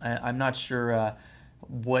I'm not sure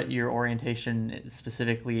what your orientation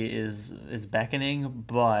specifically is beckoning,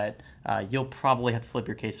 but you'll probably have to flip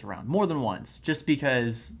your case around more than once, just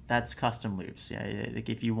because that's custom loops. Yeah, like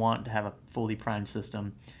if you want to have a fully primed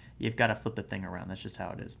system, you've got to flip the thing around. That's just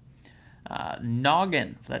how it is.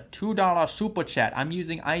 Noggin for that $2 super chat. I'm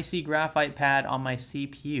using IC graphite pad on my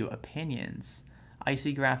CPU. Opinions.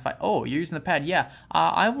 IC graphite. Oh, you're using the pad. Yeah.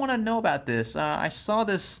 I want to know about this. I saw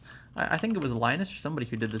this. I think it was Linus or somebody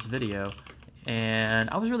who did this video, and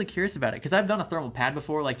I was really curious about it because I've done a thermal pad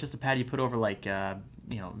before, like just a pad you put over like you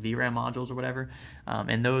know, VRAM modules or whatever,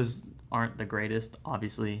 and those aren't the greatest.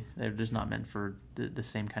 Obviously, they're just not meant for the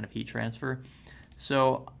same kind of heat transfer.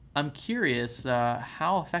 So I'm curious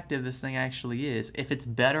how effective this thing actually is, if it's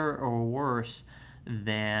better or worse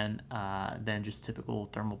than just typical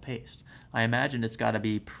thermal paste. I imagine it's got to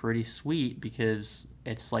be pretty sweet because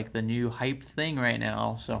it's like the new hype thing right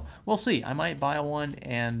now. So we'll see. I might buy one.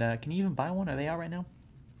 And can you even buy one? Are they out right now?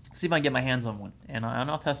 See if I can get my hands on one, and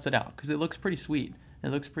I'll test it out because it looks pretty sweet. It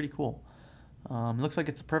looks pretty cool. It looks like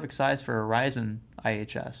it's the perfect size for a Ryzen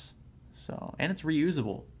IHS. So, and it's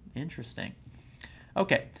reusable. Interesting.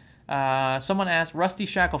 Okay. Someone asked, Rusty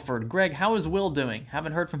Shackelford, Greg, how is Will doing?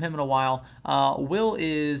 Haven't heard from him in a while. Will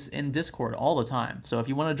is in Discord all the time. So if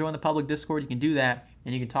you want to join the public Discord, you can do that,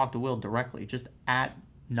 and you can talk to Will directly. Just at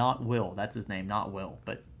not Will. That's his name, not Will,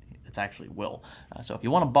 but it's actually Will. So if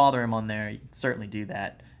you want to bother him on there, you can certainly do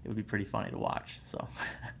that. It would be pretty funny to watch. So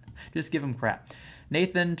just give him crap.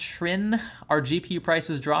 Nathan Trin, are GPU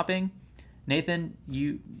prices dropping? Nathan,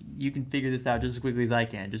 you can figure this out just as quickly as I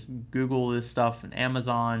can. Just Google this stuff on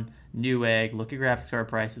Amazon, Newegg, look at graphics card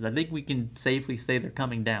prices. I think we can safely say they're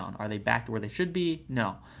coming down. Are they back to where they should be?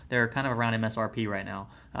 No. They're kind of around MSRP right now.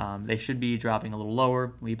 They should be dropping a little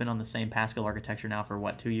lower. We've been on the same Pascal architecture now for,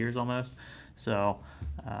 what, 2 years almost? So,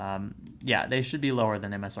 yeah, they should be lower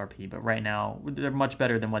than MSRP. But right now, they're much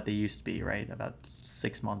better than what they used to be, right, about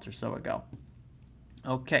 6 months or so ago.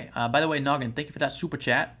 Okay. By the way, Noggin, thank you for that super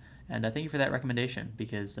chat. And thank you for that recommendation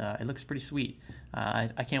because it looks pretty sweet.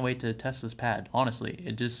 I can't wait to test this pad.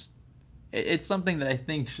 Honestly, it's something that I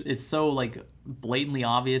think it's so like blatantly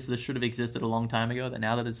obvious this should have existed a long time ago that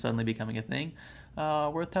now that it's suddenly becoming a thing,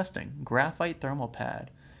 worth testing. Graphite thermal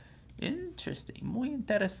pad. Interesting. Muy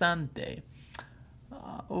interesante.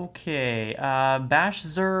 Okay.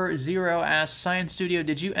 Bashzer0 asks, Science Studio,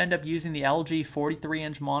 did you end up using the LG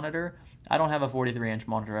 43-inch monitor? I don't have a 43-inch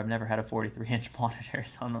monitor. I've never had a 43-inch monitor,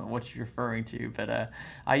 so I don't know what you're referring to. But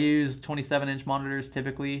I use 27-inch monitors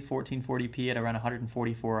typically, 1440p at around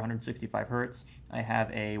 144, 165 hertz. I have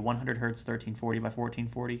a 100 hertz 1340 by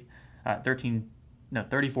 1440,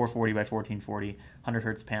 3440 by 1440, 100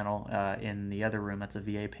 hertz panel in the other room. That's a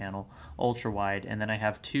VA panel, ultra wide, and then I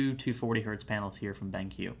have two 240 hertz panels here from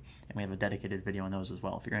BenQ, and we have a dedicated video on those as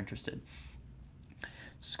well if you're interested.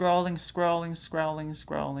 Scrolling.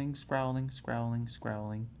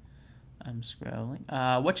 I'm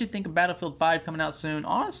scrolling. What you think of Battlefield 5 coming out soon?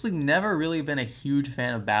 Honestly, never really been a huge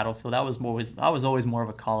fan of Battlefield. I was always more of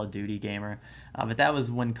a Call of Duty gamer, but that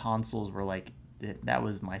was when consoles were like, that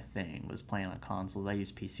was my thing, was playing on consoles. I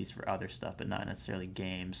used PCs for other stuff, but not necessarily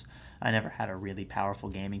games. I never had a really powerful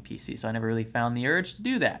gaming PC, so I never really found the urge to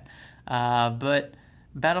do that. But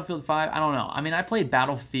Battlefield 5, I don't know. I mean, I played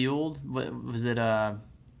Battlefield. Was it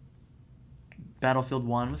Battlefield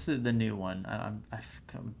 1? What's the new one? I'm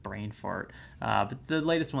brain fart. But the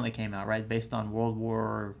latest one that came out, right? Based on World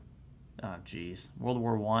War 1. I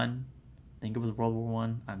think it was World War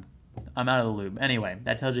 1. I'm out of the loop. Anyway,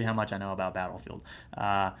 that tells you how much I know about Battlefield.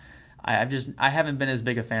 I haven't been as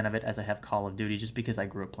big a fan of it as I have Call of Duty, just because I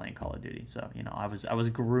grew up playing Call of Duty. So I was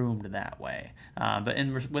groomed that way. But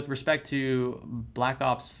with respect to Black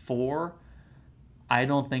Ops 4, I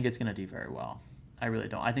don't think it's gonna do very well. I really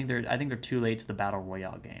don't. I think they're too late to the Battle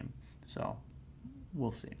Royale game. So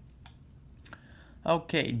we'll see.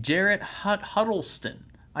 Okay, Jarrett Huddleston.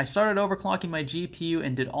 I started overclocking my GPU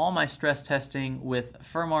and did all my stress testing with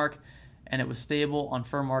Furmark, and it was stable on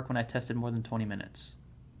Furmark when I tested more than 20 minutes.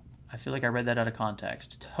 I feel like I read that out of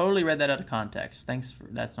context. Totally read that out of context. Thanks for,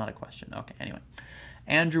 that's not a question. Okay, anyway.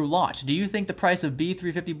 Andrew Lott, do you think the price of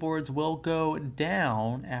B350 boards will go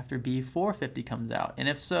down after B450 comes out? And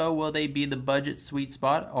if so, will they be the budget sweet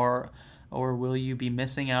spot, or will you be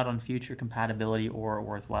missing out on future compatibility or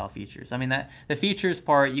worthwhile features? I mean, the features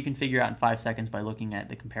part you can figure out in 5 seconds by looking at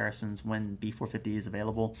the comparisons when B450 is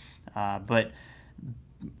available. But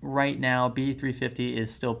right now, B350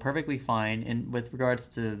 is still perfectly fine. And with regards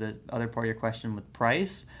to the other part of your question with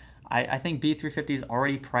price, I think B350 is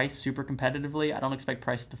already priced super competitively. I don't expect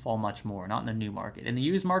prices to fall much more, not in the new market. In the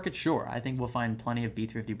used market, sure. I think we'll find plenty of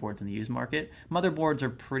B350 boards in the used market. Motherboards are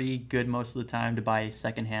pretty good most of the time to buy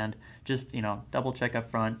secondhand. Just, double check up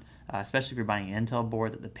front, especially if you're buying an Intel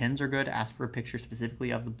board, that the pins are good. Ask for a picture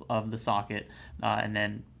specifically of the socket, and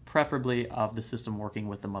then preferably of the system working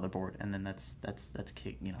with the motherboard. And then that's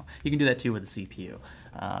key. You can do that too with the CPU.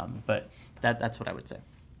 But that's what I would say.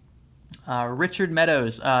 Richard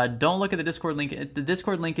Meadows, don't look at the Discord link. The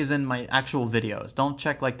Discord link is in my actual videos. Don't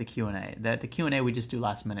check like the Q&A. The Q&A we just do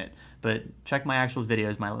last minute. But check my actual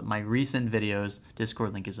videos, my recent videos.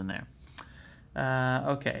 Discord link is in there.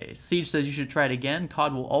 Okay. Siege says you should try it again.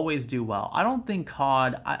 COD will always do well. I don't think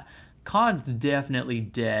COD's definitely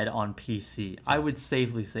dead on PC. I would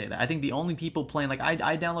safely say that. I think the only people playing, like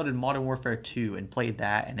I downloaded Modern Warfare 2 and played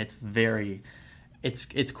that, and it's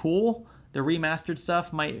cool. The remastered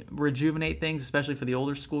stuff might rejuvenate things, especially for the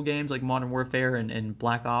older school games like Modern Warfare and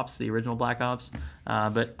Black Ops, the original Black Ops.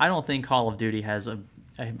 But I don't think Call of Duty has a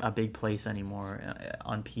big place anymore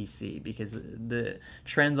on PC because the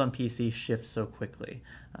trends on PC shift so quickly.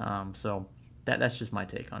 So that's just my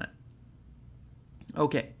take on it.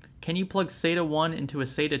 Okay, can you plug SATA 1 into a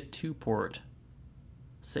SATA 2 port?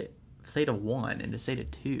 SATA 1 into SATA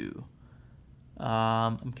 2?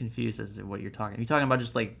 I'm confused as to what you're talking. Are you talking about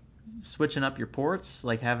just like switching up your ports,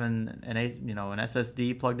 like having an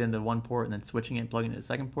SSD plugged into one port and then switching it and plugging it into the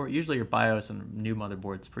second port? Usually your BIOS and new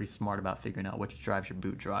motherboard's pretty smart about figuring out which drive's your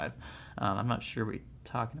boot drive. I'm not sure what you're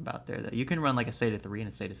talking about there. Though you can run like a SATA 3 and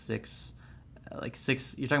a SATA 6,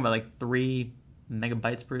 You're talking about like 3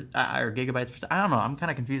 megabytes per or gigabytes per. I don't know. I'm kind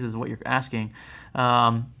of confused as to what you're asking.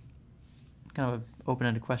 Kind of an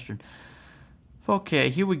open-ended question. Okay,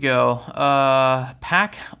 here we go.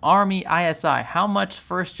 Pack Army ISI. How much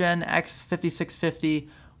first gen X5650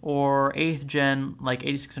 or 8th gen like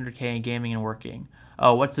 8600K in gaming and working?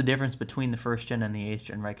 Oh, what's the difference between the first gen and the 8th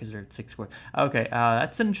gen, right? Because they're at 6 core. Okay,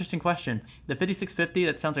 that's an interesting question. The 5650,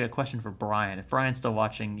 that sounds like a question for Brian. If Brian's still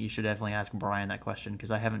watching, you should definitely ask Brian that question because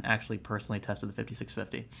I haven't actually personally tested the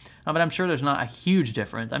 5650. But I'm sure there's not a huge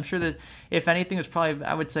difference. I'm sure that if anything, there's probably,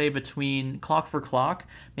 I would say, between clock for clock,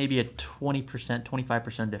 maybe a 20%,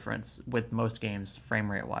 25% difference with most games frame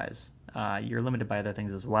rate wise. You're limited by other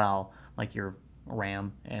things as well, like your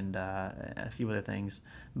RAM and a few other things,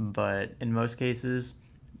 but in most cases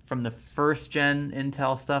from the first gen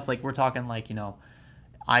Intel stuff, like we're talking like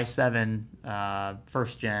i7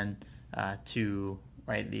 first gen to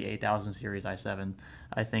the 8000 series i7,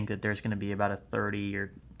 I think that there's going to be about a 30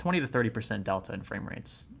 or 20 to 30% delta in frame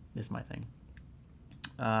rates is my thing.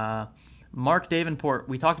 Mark Davenport,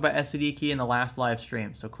 we talked about SSD key in the last live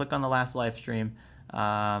stream, so click on the last live stream.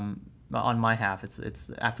 On my half,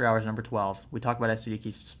 it's after hours number 12. We talk about SSD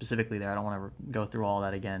keys specifically there. I don't want to go through all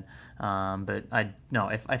that again. But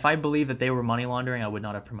if I believe that they were money laundering, I would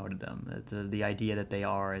not have promoted them. The idea that they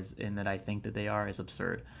are and that I think that they are is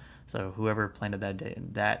absurd. So whoever planted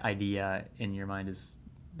that idea in your mind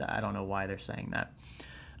I don't know why they're saying that.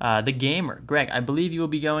 The Gamer, Greg, I believe you will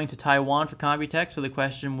be going to Taiwan for Computex. So the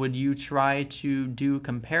question: would you try to do a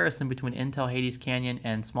comparison between Intel Hades Canyon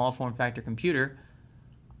and small form factor computer?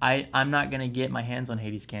 I'm not going to get my hands on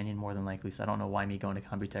Hades Canyon more than likely, so I don't know why me going to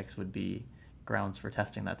Computex would be grounds for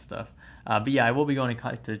testing that stuff. But yeah, I will be going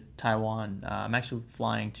to Taiwan. I'm actually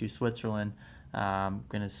flying to Switzerland. I'm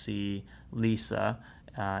going to see Lisa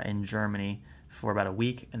in Germany for about a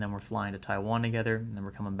week, and then we're flying to Taiwan together, and then we're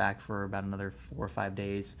coming back for about another 4 or 5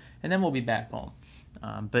 days, and then we'll be back home.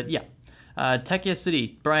 But yeah. Techia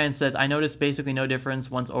City, Brian says, I noticed basically no difference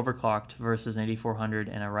once overclocked versus an 8400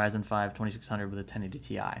 and a Ryzen 5 2600 with a 1080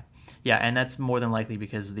 Ti. Yeah, and that's more than likely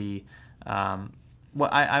because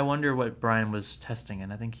I wonder what Brian was testing,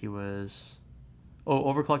 and I think he was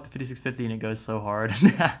overclocked the 5650 and it goes so hard.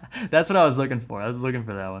 That's what I was looking for. I was looking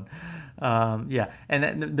for that one. Yeah,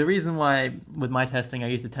 and the reason why with my testing I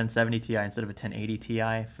used a 1070 Ti instead of a 1080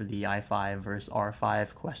 Ti for the i5 versus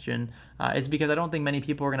R5 question is because I don't think many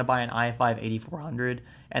people are going to buy an i5 8400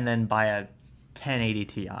 and then buy a 1080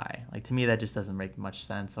 Ti. Like, to me, that just doesn't make much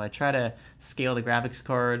sense. So I try to scale the graphics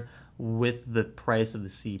card with the price of the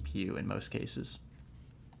CPU in most cases.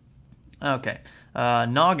 Okay,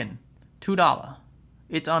 Noggin, $2.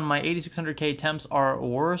 It's on my 8600K temps are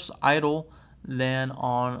worse idle than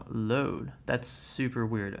on load. That's super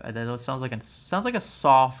weird. That sounds like a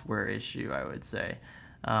software issue, I would say.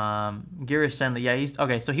 Girish Senley, yeah, he's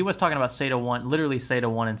okay. So he was talking about SATA 1, literally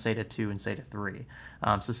SATA 1 and SATA 2 and SATA 3.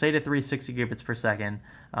 So SATA 3 is 60 gigabits per second,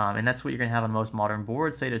 and that's what you're gonna have on most modern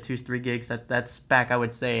boards. SATA 2 is 3 gigs. That's back, I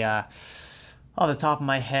would say, off the top of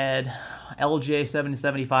my head, LGA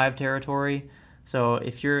 775 territory. So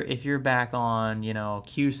if you're back on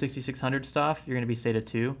Q6600 stuff, you're gonna be SATA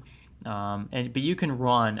 2. But you can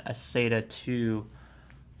run a SATA 2.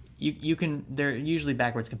 They're usually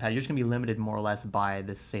backwards compatible. You're just gonna be limited more or less by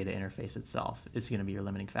the SATA interface itself. It's gonna be your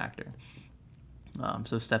limiting factor.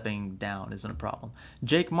 So stepping down isn't a problem.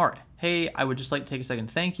 Jake Mart, hey, I would just like to take a second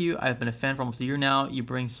to thank you. I've been a fan for almost a year now. You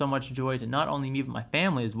bring so much joy to not only me but my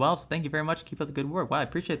family as well. So thank you very much. Keep up the good work. Wow, I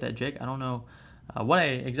appreciate that, Jake. I don't know what I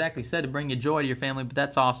exactly said to bring you joy to your family, but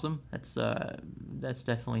that's awesome. That's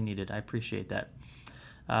definitely needed. I appreciate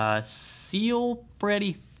that. Seal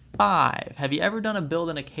Freddy 5. Have you ever done a build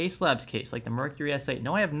in a Case Labs case like the Mercury S8?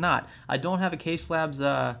 No, I have not. I don't have a Case Labs.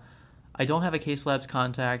 I don't have a Case Labs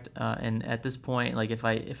contact, and at this point, like if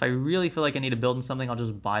I really feel like I need to build in something, I'll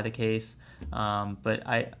just buy the case. But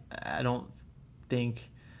I don't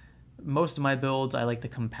think most of my builds, I like the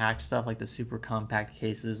compact stuff, like the super compact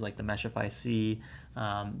cases, like the Meshify C.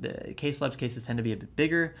 The K-Slabs cases tend to be a bit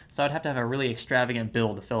bigger, so I'd have to have a really extravagant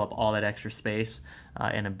build to fill up all that extra space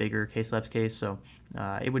in a bigger K-Slabs case. So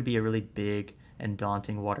it would be a really big and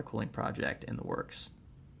daunting water cooling project in the works.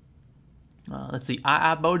 Let's see.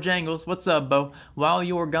 Bojangles. What's up, Bo? While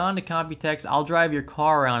you're gone to Computex, I'll drive your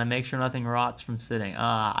car around and make sure nothing rots from sitting.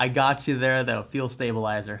 I got you there, though. Fuel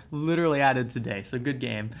stabilizer. Literally added today, so good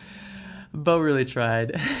game. Bo really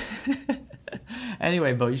tried.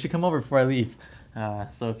 Anyway, Bo, you should come over before I leave.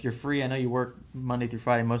 So if you're free, I know you work Monday through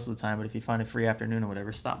Friday most of the time, but if you find a free afternoon or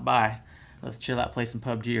whatever, stop by. Let's chill out, play some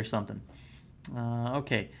PUBG or something.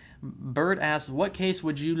 Okay. Bird asks, what case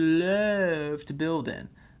would you love to build in?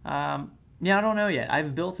 Yeah, I don't know yet.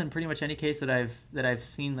 I've built in pretty much any case that I've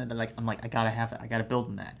seen that I'm like I gotta have it. I gotta build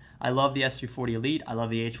in that. I love the S340 Elite. I love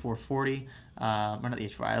the H440. Or not the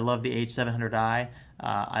H4. I love the H700i.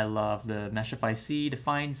 I love the Meshify C,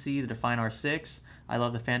 Define C, the Define R6. I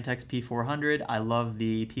love the Fantex P400. I love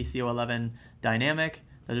the PCO11 Dynamic.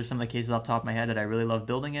 Those are some of the cases off the top of my head that I really love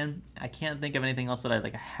building in. I can't think of anything else that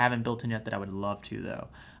I haven't built in yet that I would love to though.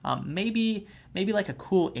 Maybe like a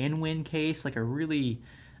cool in-win case, like a really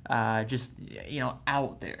just, you know,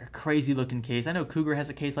 out there, crazy looking case. I know Cougar has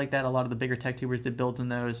a case like that. A lot of the bigger tech tubers did builds in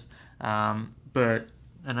those. But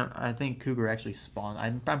I think Cougar actually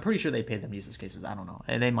spawned. I'm pretty sure they paid them to use those cases. I don't know.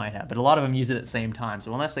 They might have, but a lot of them use it at the same time.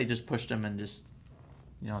 So unless they just pushed them and just,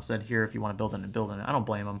 you know, said, here, if you want to build in it, build in it. I don't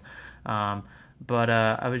blame them. But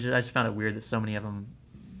I just found it weird that so many of them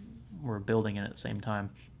were building in at the same time.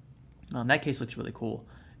 That case looks really cool.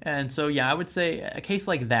 And so, yeah, I would say a case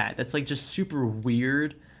like that, that's like just super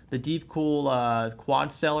weird. The Deep Cool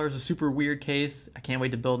Quad Stellar is a super weird case. I can't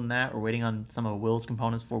wait to build in that. We're waiting on some of Will's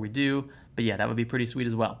components before we do. But yeah, that would be pretty sweet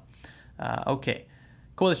as well. Okay.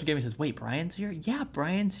 Coalition Gaming says, wait, Brian's here? Yeah,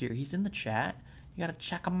 Brian's here. He's in the chat. You got to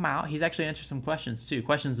check him out. He's actually answered some questions, too.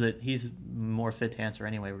 Questions that he's more fit to answer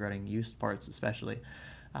anyway, regarding used parts especially.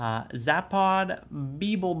 Zapod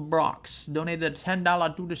Beeblebrox donated a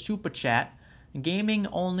 $10 to the Super Chat. Gaming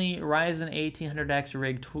only Ryzen 1800X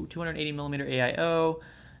rig 280mm AIO.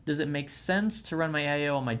 Does it make sense to run my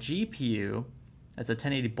AIO on my GPU as a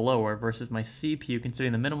 1080 blower versus my CPU,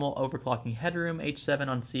 considering the minimal overclocking headroom? H7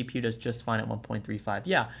 on CPU does just fine at 1.35.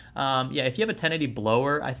 Yeah, if you have a 1080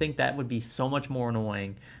 blower, I think that would be so much more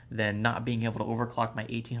annoying than not being able to overclock my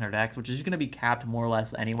 1800X, which is going to be capped more or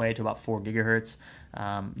less anyway to about 4 gigahertz.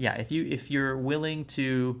 Yeah, if you're willing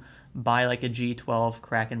to buy like a G12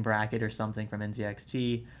 Kraken bracket or something from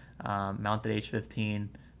NZXT, mounted H15,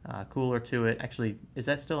 cooler to it. Actually, is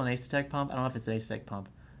that still an Asetek pump? I don't know if it's an Asetek pump.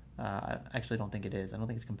 I actually don't think it is. I don't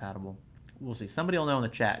think it's compatible. We'll see. Somebody will know in the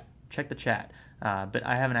chat. Check the chat. But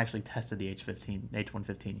I haven't actually tested the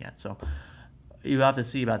H115 yet, so you'll have to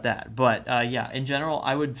see about that. But yeah, in general,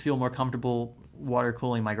 I would feel more comfortable water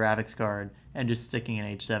cooling my graphics card and just sticking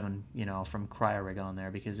an H7, you know, from CryoRig on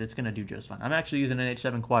there, because it's going to do just fine. I'm actually using an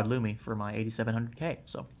H7 Quad Lumi for my 8700K,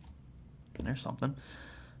 so there's something.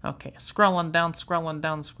 Okay, scrolling down.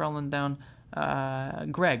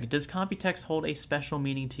 Greg, does Computex hold a special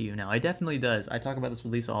meaning to you now? It definitely does. I talk about this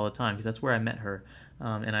with Lisa all the time because that's where I met her.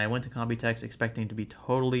 And I went to Computex expecting to be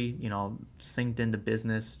totally, you know, synced into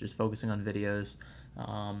business, just focusing on videos.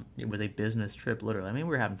 It was a business trip, literally. I mean, we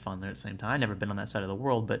were having fun there at the same time. I've never been on that side of the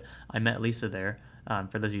world, but I met Lisa there.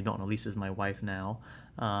 For those of you who don't know, Lisa's my wife now.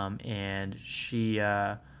 And she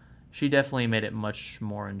definitely made it much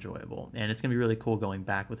more enjoyable. And it's going to be really cool going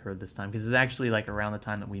back with her this time, because it's actually like around the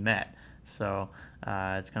time that we met. So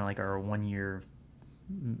it's kind of like our 1 year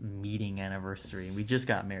meeting anniversary. We just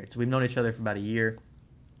got married. So we've known each other for about a year.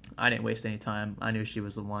 I didn't waste any time. I knew she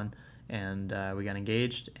was the one. And we got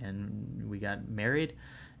engaged and we got married.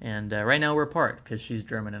 And right now we're apart because she's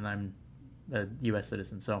German and I'm a U.S.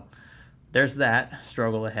 citizen. So there's that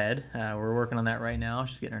struggle ahead. We're working on that right now.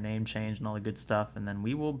 She's getting her name changed and all the good stuff. And then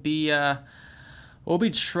we will be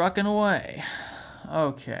trucking away.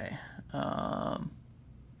 Okay.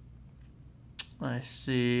 Let's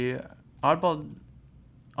see.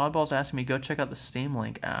 Oddball's asking me, go check out the Steam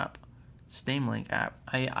Link app.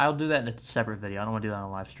 I'll do that in a separate video. I don't want to do that on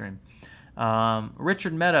a live stream.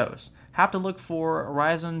 Richard Meadows. Have to look for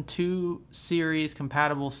Ryzen 2 series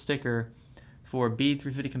compatible sticker for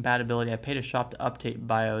B350 compatibility. I paid a shop to update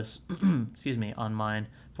BIOS excuse me, on mine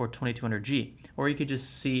for 2200G. Or you could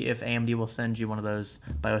just see if AMD will send you one of those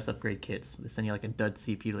BIOS upgrade kits. They send you like a dud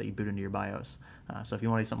CPU to let you boot into your BIOS. So if you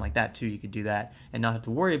want to do something like that too, you could do that and not have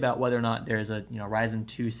to worry about whether or not there's a Ryzen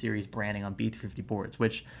 2 series branding on B350 boards,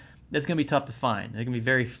 which it's going to be tough to find. There are going to be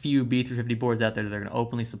very few B350 boards out there that are going to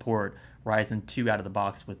openly support Ryzen 2 out of the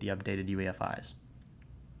box with the updated UEFIs.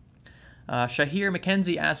 Shahir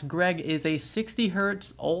McKenzie asks, Greg, is a 60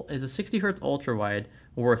 hertz ultra wide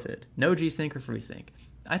worth it? No G-Sync or FreeSync?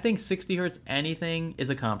 I think 60 hertz anything is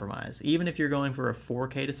a compromise. Even if you're going for a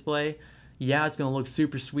 4K display, yeah, it's going to look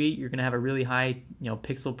super sweet. You're going to have a really high,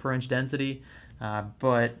 pixel per inch density,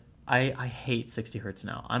 but I hate 60 hertz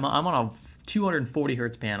now. I'm on a 240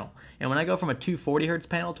 hertz panel, and when I go from a 240 hertz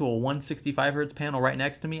panel to a 165 hertz panel right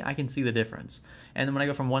next to me, I can see the difference. And then when I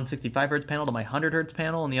go from 165 hertz panel to my 100 hertz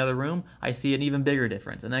panel in the other room, I see an even bigger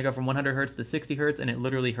difference. And then I go from 100 hertz to 60 hertz, and it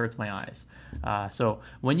literally hurts my eyes. So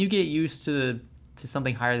when you get used to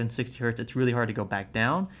something higher than 60 hertz, it's really hard to go back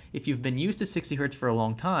down. If you've been used to 60 hertz for a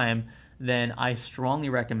long time, then I strongly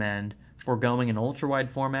recommend foregoing an ultra wide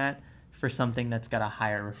format for something that's got a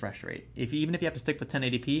higher refresh rate. Even if you have to stick with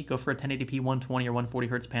 1080p, go for a 1080p 120 or 140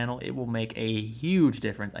 hertz panel. It will make a huge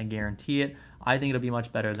difference. I guarantee it. I think it'll be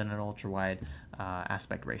much better than an ultra wide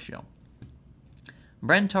aspect ratio.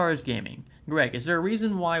 Brentar's Gaming. Greg, is there a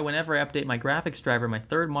reason why whenever I update my graphics driver, my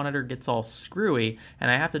third monitor gets all screwy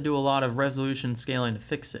and I have to do a lot of resolution scaling to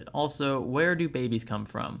fix it? Also, where do babies come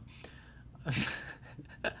from?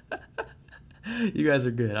 You guys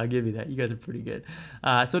are good. I'll give you that. You guys are pretty good.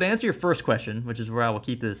 So to answer your first question, which is where I will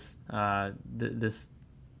keep this this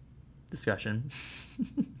discussion,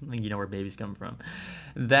 I think you know where babies come from.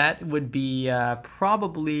 That would be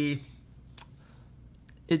probably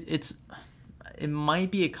it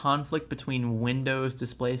might be a conflict between Windows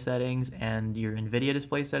display settings and your NVIDIA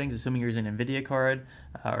display settings, assuming you're using an NVIDIA card,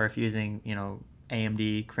 or if you're using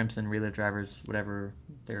AMD Crimson Relive drivers, whatever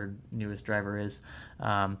their newest driver is.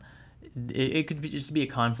 It could just be a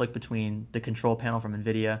conflict between the control panel from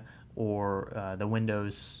NVIDIA or the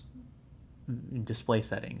Windows display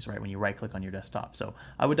settings, right, when you right-click on your desktop. So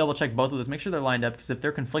I would double-check both of those, make sure they're lined up, because if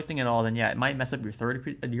they're conflicting at all, then yeah, it might mess up your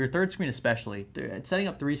third screen especially. Setting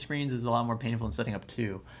up 3 screens is a lot more painful than setting up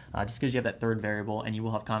 2, just because you have that third variable, and you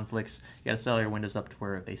will have conflicts. You got to set all your windows up to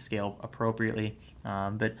where they scale appropriately,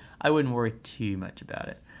 but I wouldn't worry too much about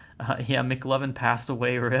it. Yeah, McLovin passed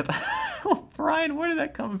away, rip. Brian, where did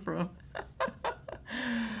that come from?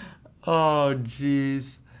 Oh,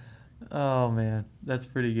 jeez. Oh, man. That's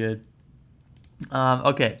pretty good.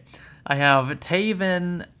 Okay. I have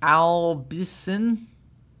Taven Albison.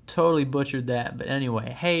 Totally butchered that. But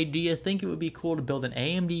anyway, hey, do you think it would be cool to build an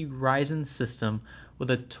AMD Ryzen system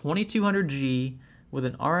with a 2200G with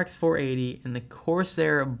an RX 480 and the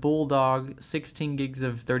Corsair Bulldog 16 gigs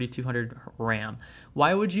of 3200 RAM?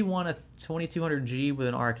 Why would you want a 2200G with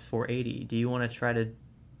an RX 480? Do you want to try to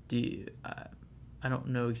do... I don't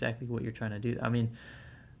know exactly what you're trying to do. I mean,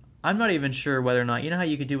 I'm not even sure whether or not... You know how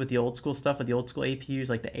you could do with the old school stuff, with the old school APUs,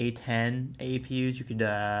 like the A10 APUs?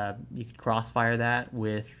 You could crossfire that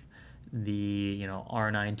with the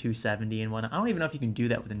R9 270 and whatnot. I don't even know if you can do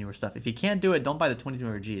that with the newer stuff. If you can't do it, don't buy the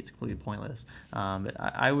 2200G. It's completely pointless. But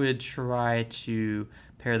I would try to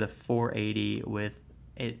pair the 480 with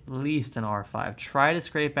at least an R5. Try to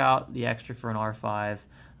scrape out the extra for an R5.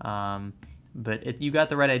 But you got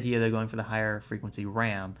the right idea. They're going for the higher frequency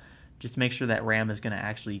RAM. Just make sure that RAM is going to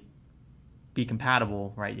actually be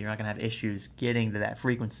compatible, right? You're not going to have issues getting to that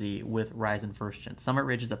frequency with Ryzen 1st Gen. Summit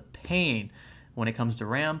Ridge is a pain when it comes to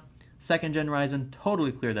RAM. 2nd Gen Ryzen,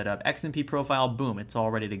 totally clear that up. XMP profile, boom, it's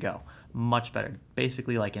all ready to go. Much better.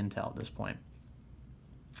 Basically like Intel at this point.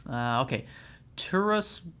 Okay.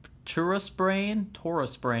 Taurus Brain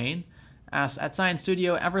asks, at Science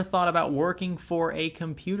Studio, ever thought about working for a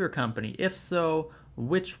computer company? If so,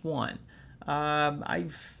 which one? I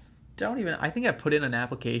think I put in an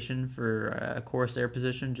application for a Corsair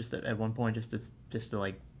position just at one point, just to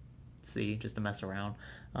like see, just to mess around.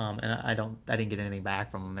 And I didn't get anything back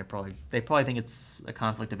from them. They probably think it's a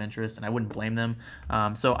conflict of interest, and I wouldn't blame them.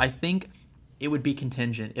 So I think it would be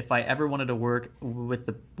contingent. If I ever wanted to work with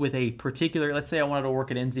a particular, let's say I wanted to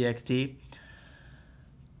work at NZXT,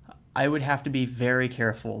 I would have to be very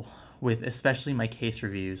careful with especially my case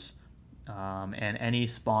reviews and any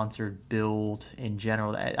sponsored build in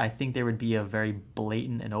general. I think there would be a very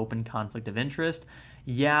blatant and open conflict of interest.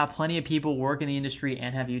 Yeah, plenty of people work in the industry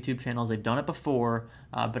and have YouTube channels. They've done it before,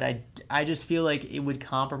 but I just feel like it would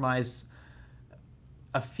compromise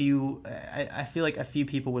a few. I feel like a few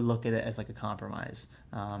people would look at it as like a compromise,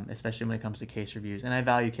 especially when it comes to case reviews. And I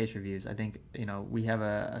value case reviews. I think we have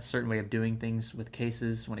a certain way of doing things with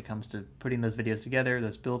cases when it comes to putting those videos together,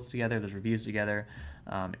 those builds together, those reviews together.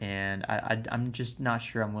 And I'm just not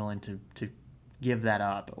sure I'm willing to give that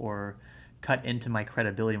up or cut into my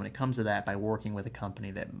credibility when it comes to that by working with a company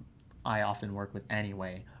that I often work with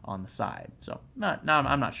anyway on the side. So I'm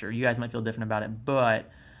not sure. You guys might feel different about it,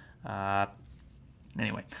 but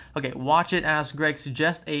anyway. Okay, Watch It asks, Greg,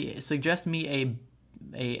 suggest me a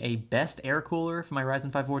a best air cooler for my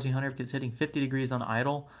Ryzen 5 1400 because it's hitting 50 degrees on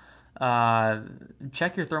idle.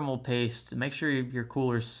 Check your thermal paste. Make sure your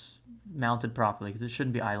cooler's mounted properly because it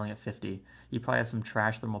shouldn't be idling at 50. You probably have some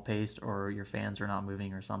trash thermal paste or your fans are not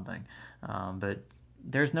moving or something. But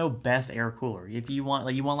there's no best air cooler. If you want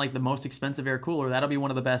like the most expensive air cooler, that'll be one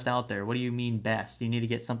of the best out there. What do you mean best? You need to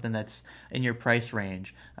get something that's in your price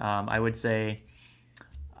range. I would say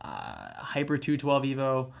Hyper 212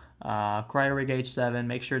 Evo, CryoRig H7.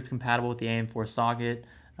 Make sure it's compatible with the AM4 socket.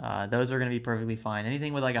 Those are going to be perfectly fine.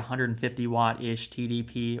 Anything with like 150 watt-ish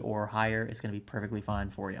TDP or higher is going to be perfectly fine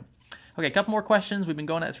for you. Okay, a couple more questions. We've been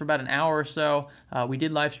going at this for about an hour or so. We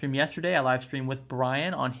did live stream yesterday. I live streamed with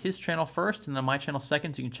Brian on his channel first and then on my channel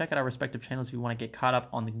second. So you can check out our respective channels if you want to get caught up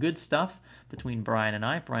on the good stuff between Brian and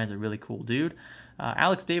I. Brian's a really cool dude.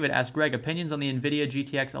 Alex David asked Greg, opinions on the NVIDIA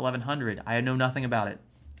GTX 1100. I know nothing about it.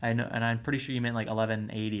 I know, and I'm pretty sure you meant like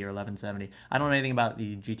 1180 or 1170. I don't know anything about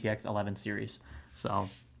the GTX 11 series. So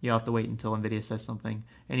you'll have to wait until NVIDIA says something.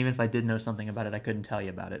 And even if I did know something about it, I couldn't tell you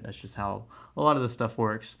about it. That's just how a lot of this stuff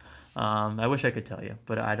works. I wish I could tell you,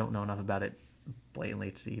 but I don't know enough about it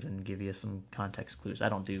blatantly to even give you some context clues. I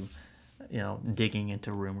don't do, digging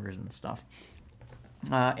into rumors and stuff.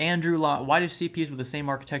 Andrew Law, why do CPUs with the same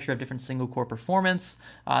architecture have different single-core performance?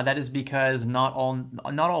 That is because not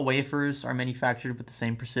all wafers are manufactured with the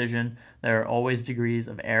same precision. There are always degrees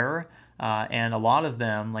of error. And a lot of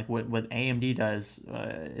them, like what AMD does,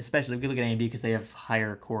 especially if you look at AMD because they have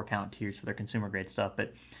higher core count tiers for their consumer grade stuff.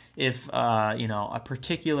 But if a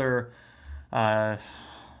particular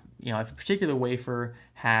wafer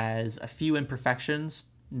has a few imperfections,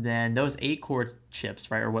 then those 8-core chips,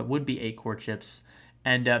 right, or what would be 8-core chips,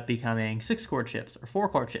 end up becoming 6-core chips or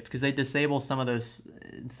 4-core chips because they disable some of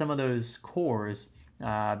those cores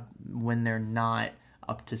when they're not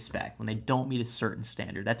up to spec, when they don't meet a certain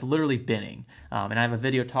standard. That's literally binning. And I have a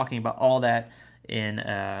video talking about all that in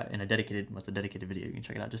a dedicated video. You can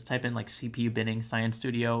check it out. Just type in like CPU binning Science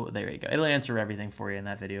Studio. There you go. It'll answer everything for you in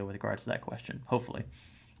that video with regards to that question, hopefully.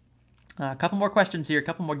 A couple more questions here. A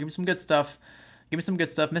couple more. Give me some good stuff.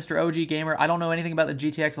 Mr. OG Gamer, I don't know anything about the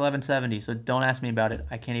GTX 1170, so don't ask me about it.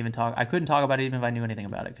 I couldn't talk about it even if I knew anything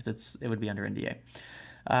about it because it would be under NDA.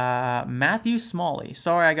 Matthew Smalley,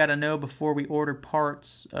 sorry I gotta know before we order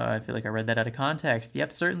parts. I feel like I read that out of context.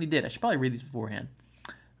 Yep, certainly did. I should probably read these beforehand.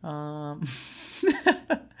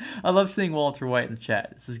 I love seeing Walter White in the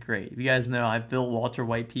chat. This is great. If you guys know, I've built Walter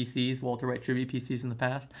White PCs, Walter White tribute PCs in the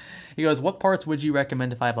past. He goes, what parts would you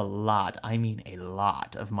recommend if I have a lot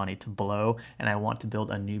of money to blow and I want to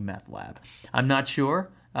build a new meth lab? I'm not sure,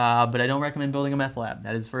 but I don't recommend building a meth lab.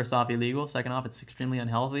 That is, first off, illegal. Second off, it's extremely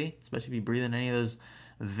unhealthy, especially if you breathe in any of those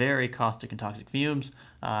very caustic and toxic fumes.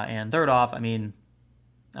 And third off, I don't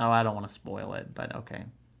want to spoil it, but okay.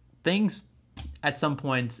 Things at some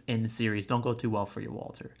points in the series don't go too well for you,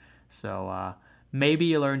 Walter. So maybe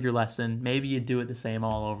you learned your lesson. Maybe you do it the same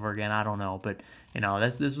all over again. I don't know. But,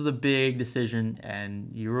 this was a big decision,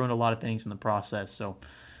 and you ruined a lot of things in the process. So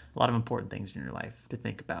a lot of important things in your life to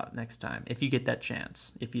think about next time, if you get that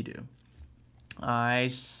chance, if you do. I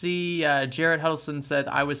see Jared Huddleston said,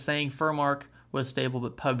 I was saying Furmark was stable,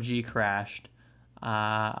 but PUBG crashed.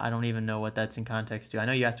 I don't even know what that's in context to. I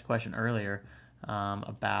know you asked a question earlier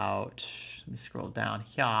about, let me scroll down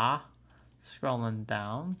here. Scrolling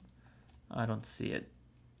down. I don't see it.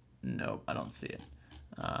 Nope, I don't see it.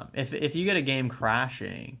 If you get a game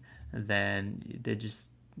crashing, then it just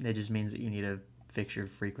means that you need to fix your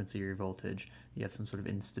frequency or your voltage. You have some sort of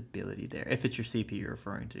instability there. If it's your CPU you're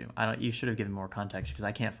referring to, you should have given more context because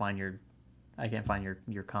I can't find your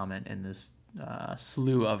comment in this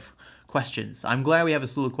slew of questions. I'm glad we have a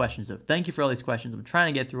slew of questions though. Thank you for all these questions. I'm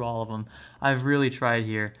trying to get through all of them. I've really tried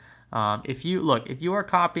here. If you are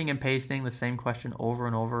copying and pasting the same question over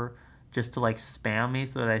and over just to like spam me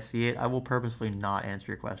so that I see it, I will purposefully not answer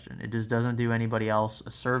your question. It just doesn't do anybody else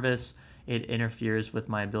a service. It interferes with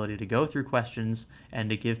my ability to go through questions and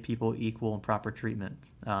to give people equal and proper treatment.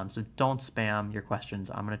 So don't spam your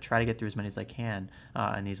questions. I'm going to try to get through as many as I can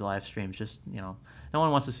in these live streams. Just, no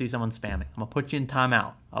one wants to see someone spamming. I'm going to put you in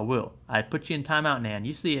timeout. I will. I'd put you in timeout, Nan.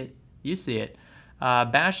 You see it. You see it.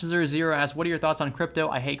 Bash00 asks, what are your thoughts on crypto?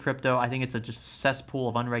 I hate crypto. I think it's just a cesspool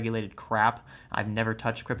of unregulated crap. I've never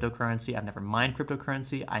touched cryptocurrency. I've never mined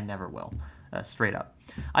cryptocurrency. I never will. Straight up.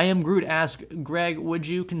 I am Groot asks, Greg, would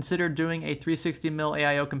you consider doing a 360 mil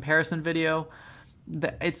AIO comparison video?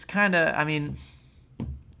 It's kind of,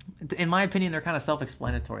 in my opinion, they're kind of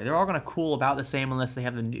self-explanatory. They're all going to cool about the same unless they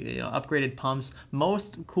have the new, upgraded pumps.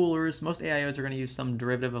 Most coolers, most AIOs are going to use some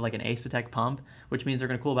derivative of like an Aesthetic pump, which means they're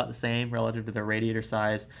going to cool about the same relative to their radiator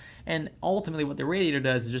size. And ultimately, what the radiator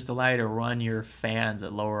does is just allow you to run your fans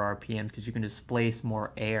at lower RPMs because you can displace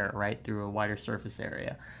more air right through a wider surface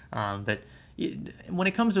area. But when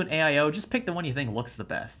it comes to an AIO, just pick the one you think looks the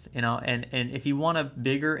best, and if you want a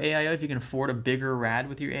bigger AIO, if you can afford a bigger rad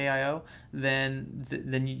with your AIO,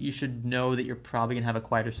 then you should know that you're probably gonna have a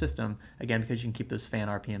quieter system, again, because you can keep those fan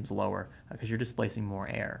RPMs lower because you're displacing more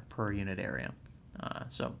air per unit area.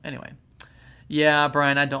 So anyway, yeah,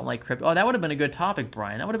 Brian, I don't like crypto. Oh, that would have been a good topic,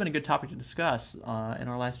 Brian. That would have been a good topic to discuss in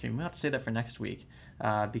our live stream. We'll have to save that for next week.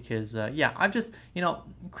 Because yeah, I've just,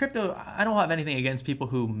 crypto, I don't have anything against people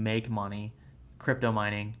who make money crypto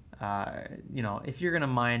mining. If you're going to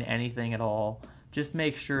mine anything at all, just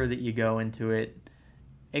make sure that you go into it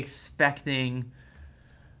expecting,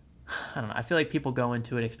 I don't know, I feel like people go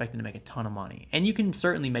into it expecting to make a ton of money. And you can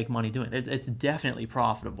certainly make money doing it. It's definitely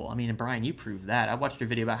profitable. I mean, Brian, you proved that. I watched your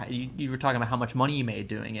video about how you were talking about how much money you made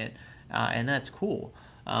doing it, and that's cool.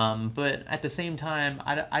 But at the same time,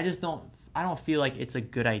 I don't feel like it's a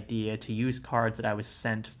good idea to use cards that I was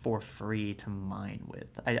sent for free to mine with.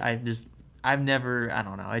 I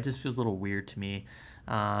don't know. It just feels a little weird to me.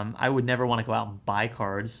 I would never want to go out and buy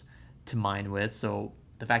cards to mine with. So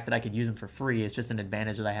the fact that I could use them for free is just an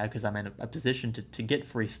advantage that I have because I'm in a position to get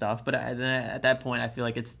free stuff. But at that point, I feel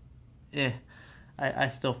like it's, I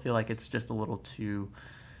still feel like it's just a little too,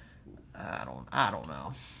 I don't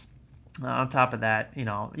know. On top of that,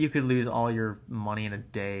 you could lose all your money in a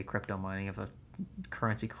day crypto mining if a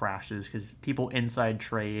currency crashes because people inside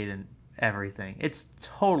trade and everything. It's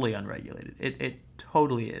totally unregulated. It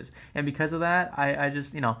totally is. And because of that, I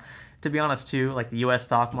just, to be honest too, like the US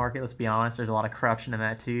stock market, let's be honest, there's a lot of corruption in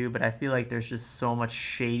that too, but I feel like there's just so much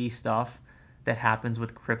shady stuff that happens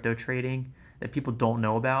with crypto trading that people don't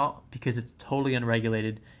know about because it's totally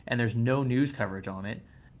unregulated and there's no news coverage on it.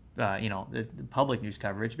 The public news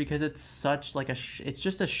coverage because it's such like it's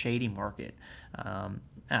just a shady market. I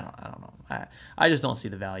don't know. I just don't see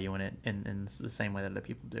the value in it in the same way that other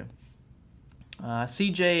people do.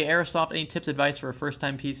 CJ Airsoft, any tips, advice for a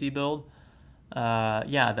first-time PC build?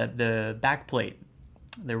 Yeah, the backplate,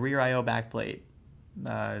 the rear IO backplate,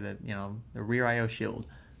 the rear IO shield.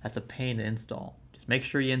 That's a pain to install. Just make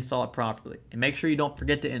sure you install it properly, and make sure you don't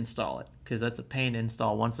forget to install it because that's a pain to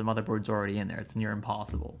install once the motherboard's already in there. It's near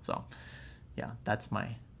impossible. So, yeah, that's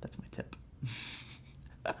my tip.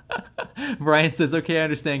 Brian says, okay, I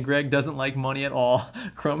understand. Greg doesn't like money at all.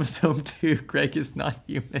 Chromosome 2, Greg is not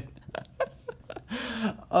human.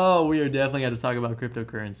 Oh, we are definitely going to talk about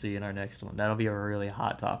cryptocurrency in our next one. That'll be a really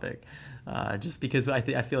hot topic. Just because I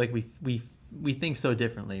feel like we think so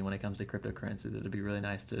differently when it comes to cryptocurrency that it'd be really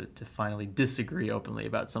nice to finally disagree openly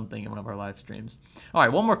about something in one of our live streams. All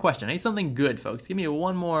right, one more question. I need something good, folks. Give me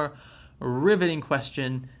one more riveting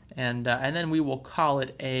question, and then we will call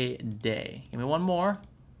it a day. Give me one more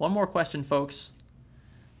question, folks.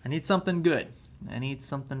 I need something good. I need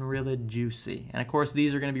something really juicy. And of course,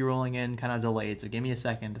 these are going to be rolling in kind of delayed, so give me a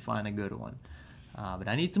second to find a good one. But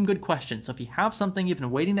I need some good questions. So if you have something you've been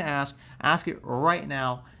waiting to ask it right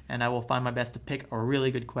now, and I will find my best to pick a really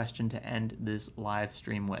good question to end this live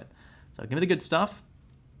stream with. So give me the good stuff.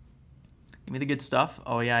 Give me the good stuff.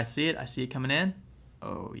 Oh yeah, I see it. I see it coming in.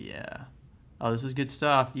 Oh yeah. Oh, this is good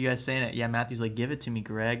stuff. You guys saying it. Yeah, Matthew's like, give it to me,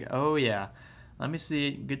 Greg. Oh yeah. Let me see.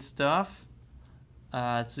 Good stuff.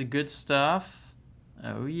 It's a good stuff.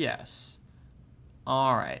 Oh yes.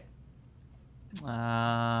 All right.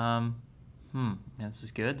 Yeah, this is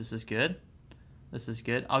good. This is good. This is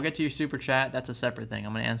good. I'll get to your super chat. That's a separate thing.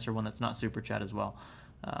 I'm going to answer one that's not super chat as well.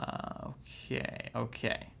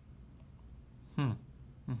 Okay.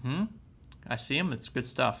 I see him. It's good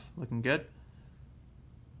stuff. Looking good.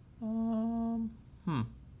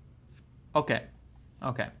 Okay.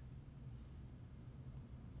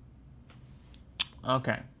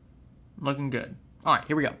 Looking good. All right,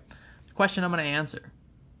 here we go. The question I'm going to answer.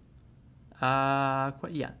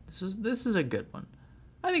 Yeah, this is a good one.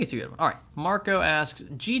 I think it's a good one. All right, Marco asks,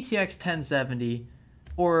 GTX 1070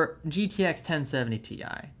 or GTX 1070 Ti?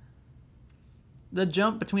 The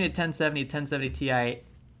jump between a 1070 and 1070 Ti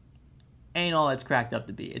ain't all it's cracked up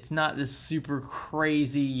to be. It's not this super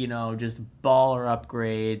crazy, just baller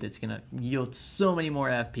upgrade that's going to yield so many more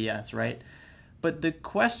FPS, right? But the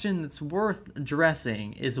question that's worth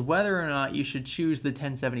addressing is whether or not you should choose the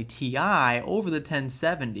 1070 Ti over the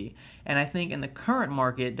 1070. And I think in the current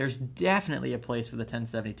market, there's definitely a place for the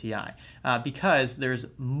 1070 Ti because there's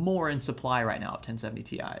more in supply right now of 1070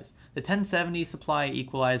 Ti's. The 1070 supply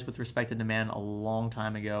equalized with respect to demand a long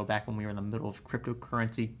time ago, back when we were in the middle of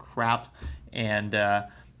cryptocurrency crap. And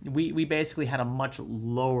we basically had a much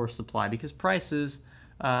lower supply because prices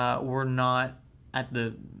were not at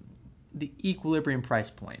the equilibrium price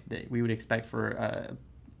point that we would expect for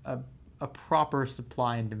a proper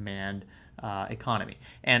supply and demand economy.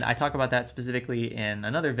 And I talk about that specifically in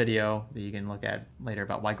another video that you can look at later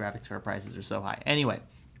about why graphics card prices are so high. Anyway,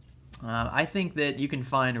 I think that you can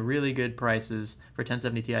find really good prices for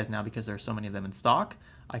 1070 Ti's now because there are so many of them in stock.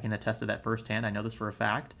 I can attest to that firsthand. I know this for a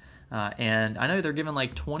fact. And I know they're giving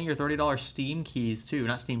like $20 or $30 Steam keys too.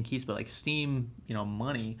 Not Steam keys, but like Steam,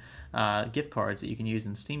 money, gift cards that you can use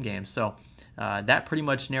in Steam games. So that pretty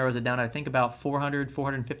much narrows it down to, I think, about $400,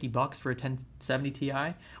 $450 for a 1070 Ti,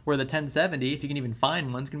 where the 1070, if you can even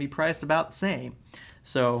find one, is going to be priced about the same.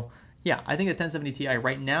 So yeah, I think the 1070 Ti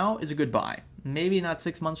right now is a good buy. Maybe not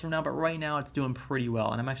 6 months from now, but right now it's doing pretty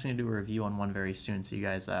well. And I'm actually going to do a review on one very soon, so you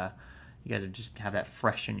guys are just have that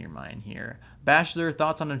fresh in your mind here. Bachelor,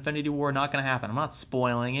 thoughts on Infinity War? Not going to happen. I'm not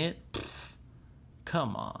spoiling it. Pfft,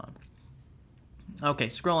 come on. Okay,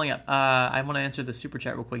 scrolling up. I want to answer the super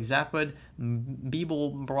chat real quick. Zapwood,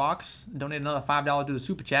 Beeble Brox, donate another $5 to the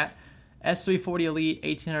super chat. S340 Elite,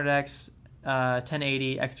 1800X,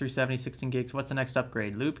 1080, X370, 16 gigs. What's the next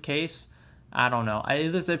upgrade? Loop case? I don't know.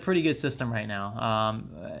 It's a pretty good system right now.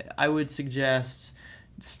 I would suggest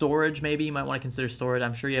storage, maybe. You might want to consider storage.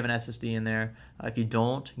 I'm sure you have an SSD in there. If you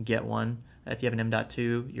don't, get one. If you have an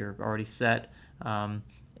M.2, you're already set.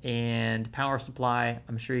 And power supply,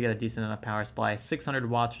 I'm sure you got a decent enough power supply. 600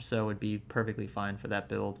 watts or so would be perfectly fine for that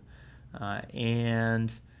build.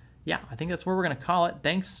 And yeah, I think that's where we're going to call it.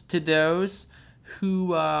 Thanks to those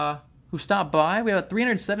who stopped by. We have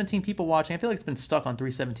 317 people watching. I feel like it's been stuck on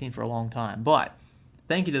 317 for a long time. But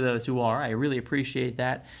thank you to those who are. I really appreciate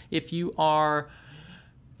that. If you are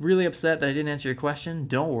really upset that I didn't answer your question,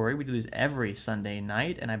 don't worry. We do these every Sunday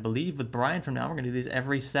night, and I believe with Brian from now, we're going to do these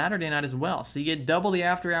every Saturday night as well. So you get double the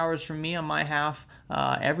after hours from me on my half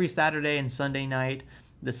every Saturday and Sunday night.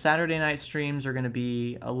 The Saturday night streams are going to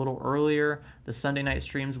be a little earlier. The Sunday night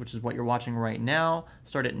streams, which is what you're watching right now,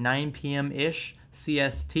 start at 9 p.m.-ish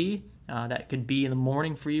CST. That could be in the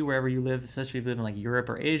morning for you, wherever you live, especially if you live in like Europe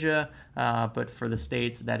or Asia. But for the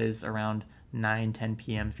States, that is around 9-10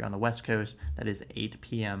 p.m. If you're on the West Coast, that is 8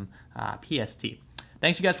 p.m. PST.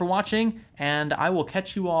 Thanks you guys for watching, and I will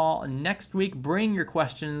catch you all next week. Bring your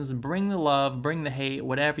questions, bring the love, bring the hate,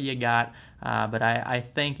 whatever you got. But I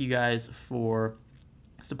thank you guys for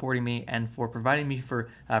supporting me and for providing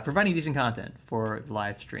decent content for the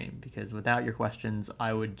live stream, because without your questions,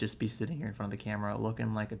 I would just be sitting here in front of the camera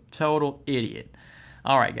looking like a total idiot.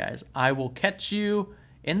 All right, guys, I will catch you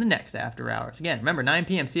in the next after hours. Again, remember, 9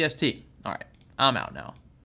 p.m. CST. All right, I'm out now.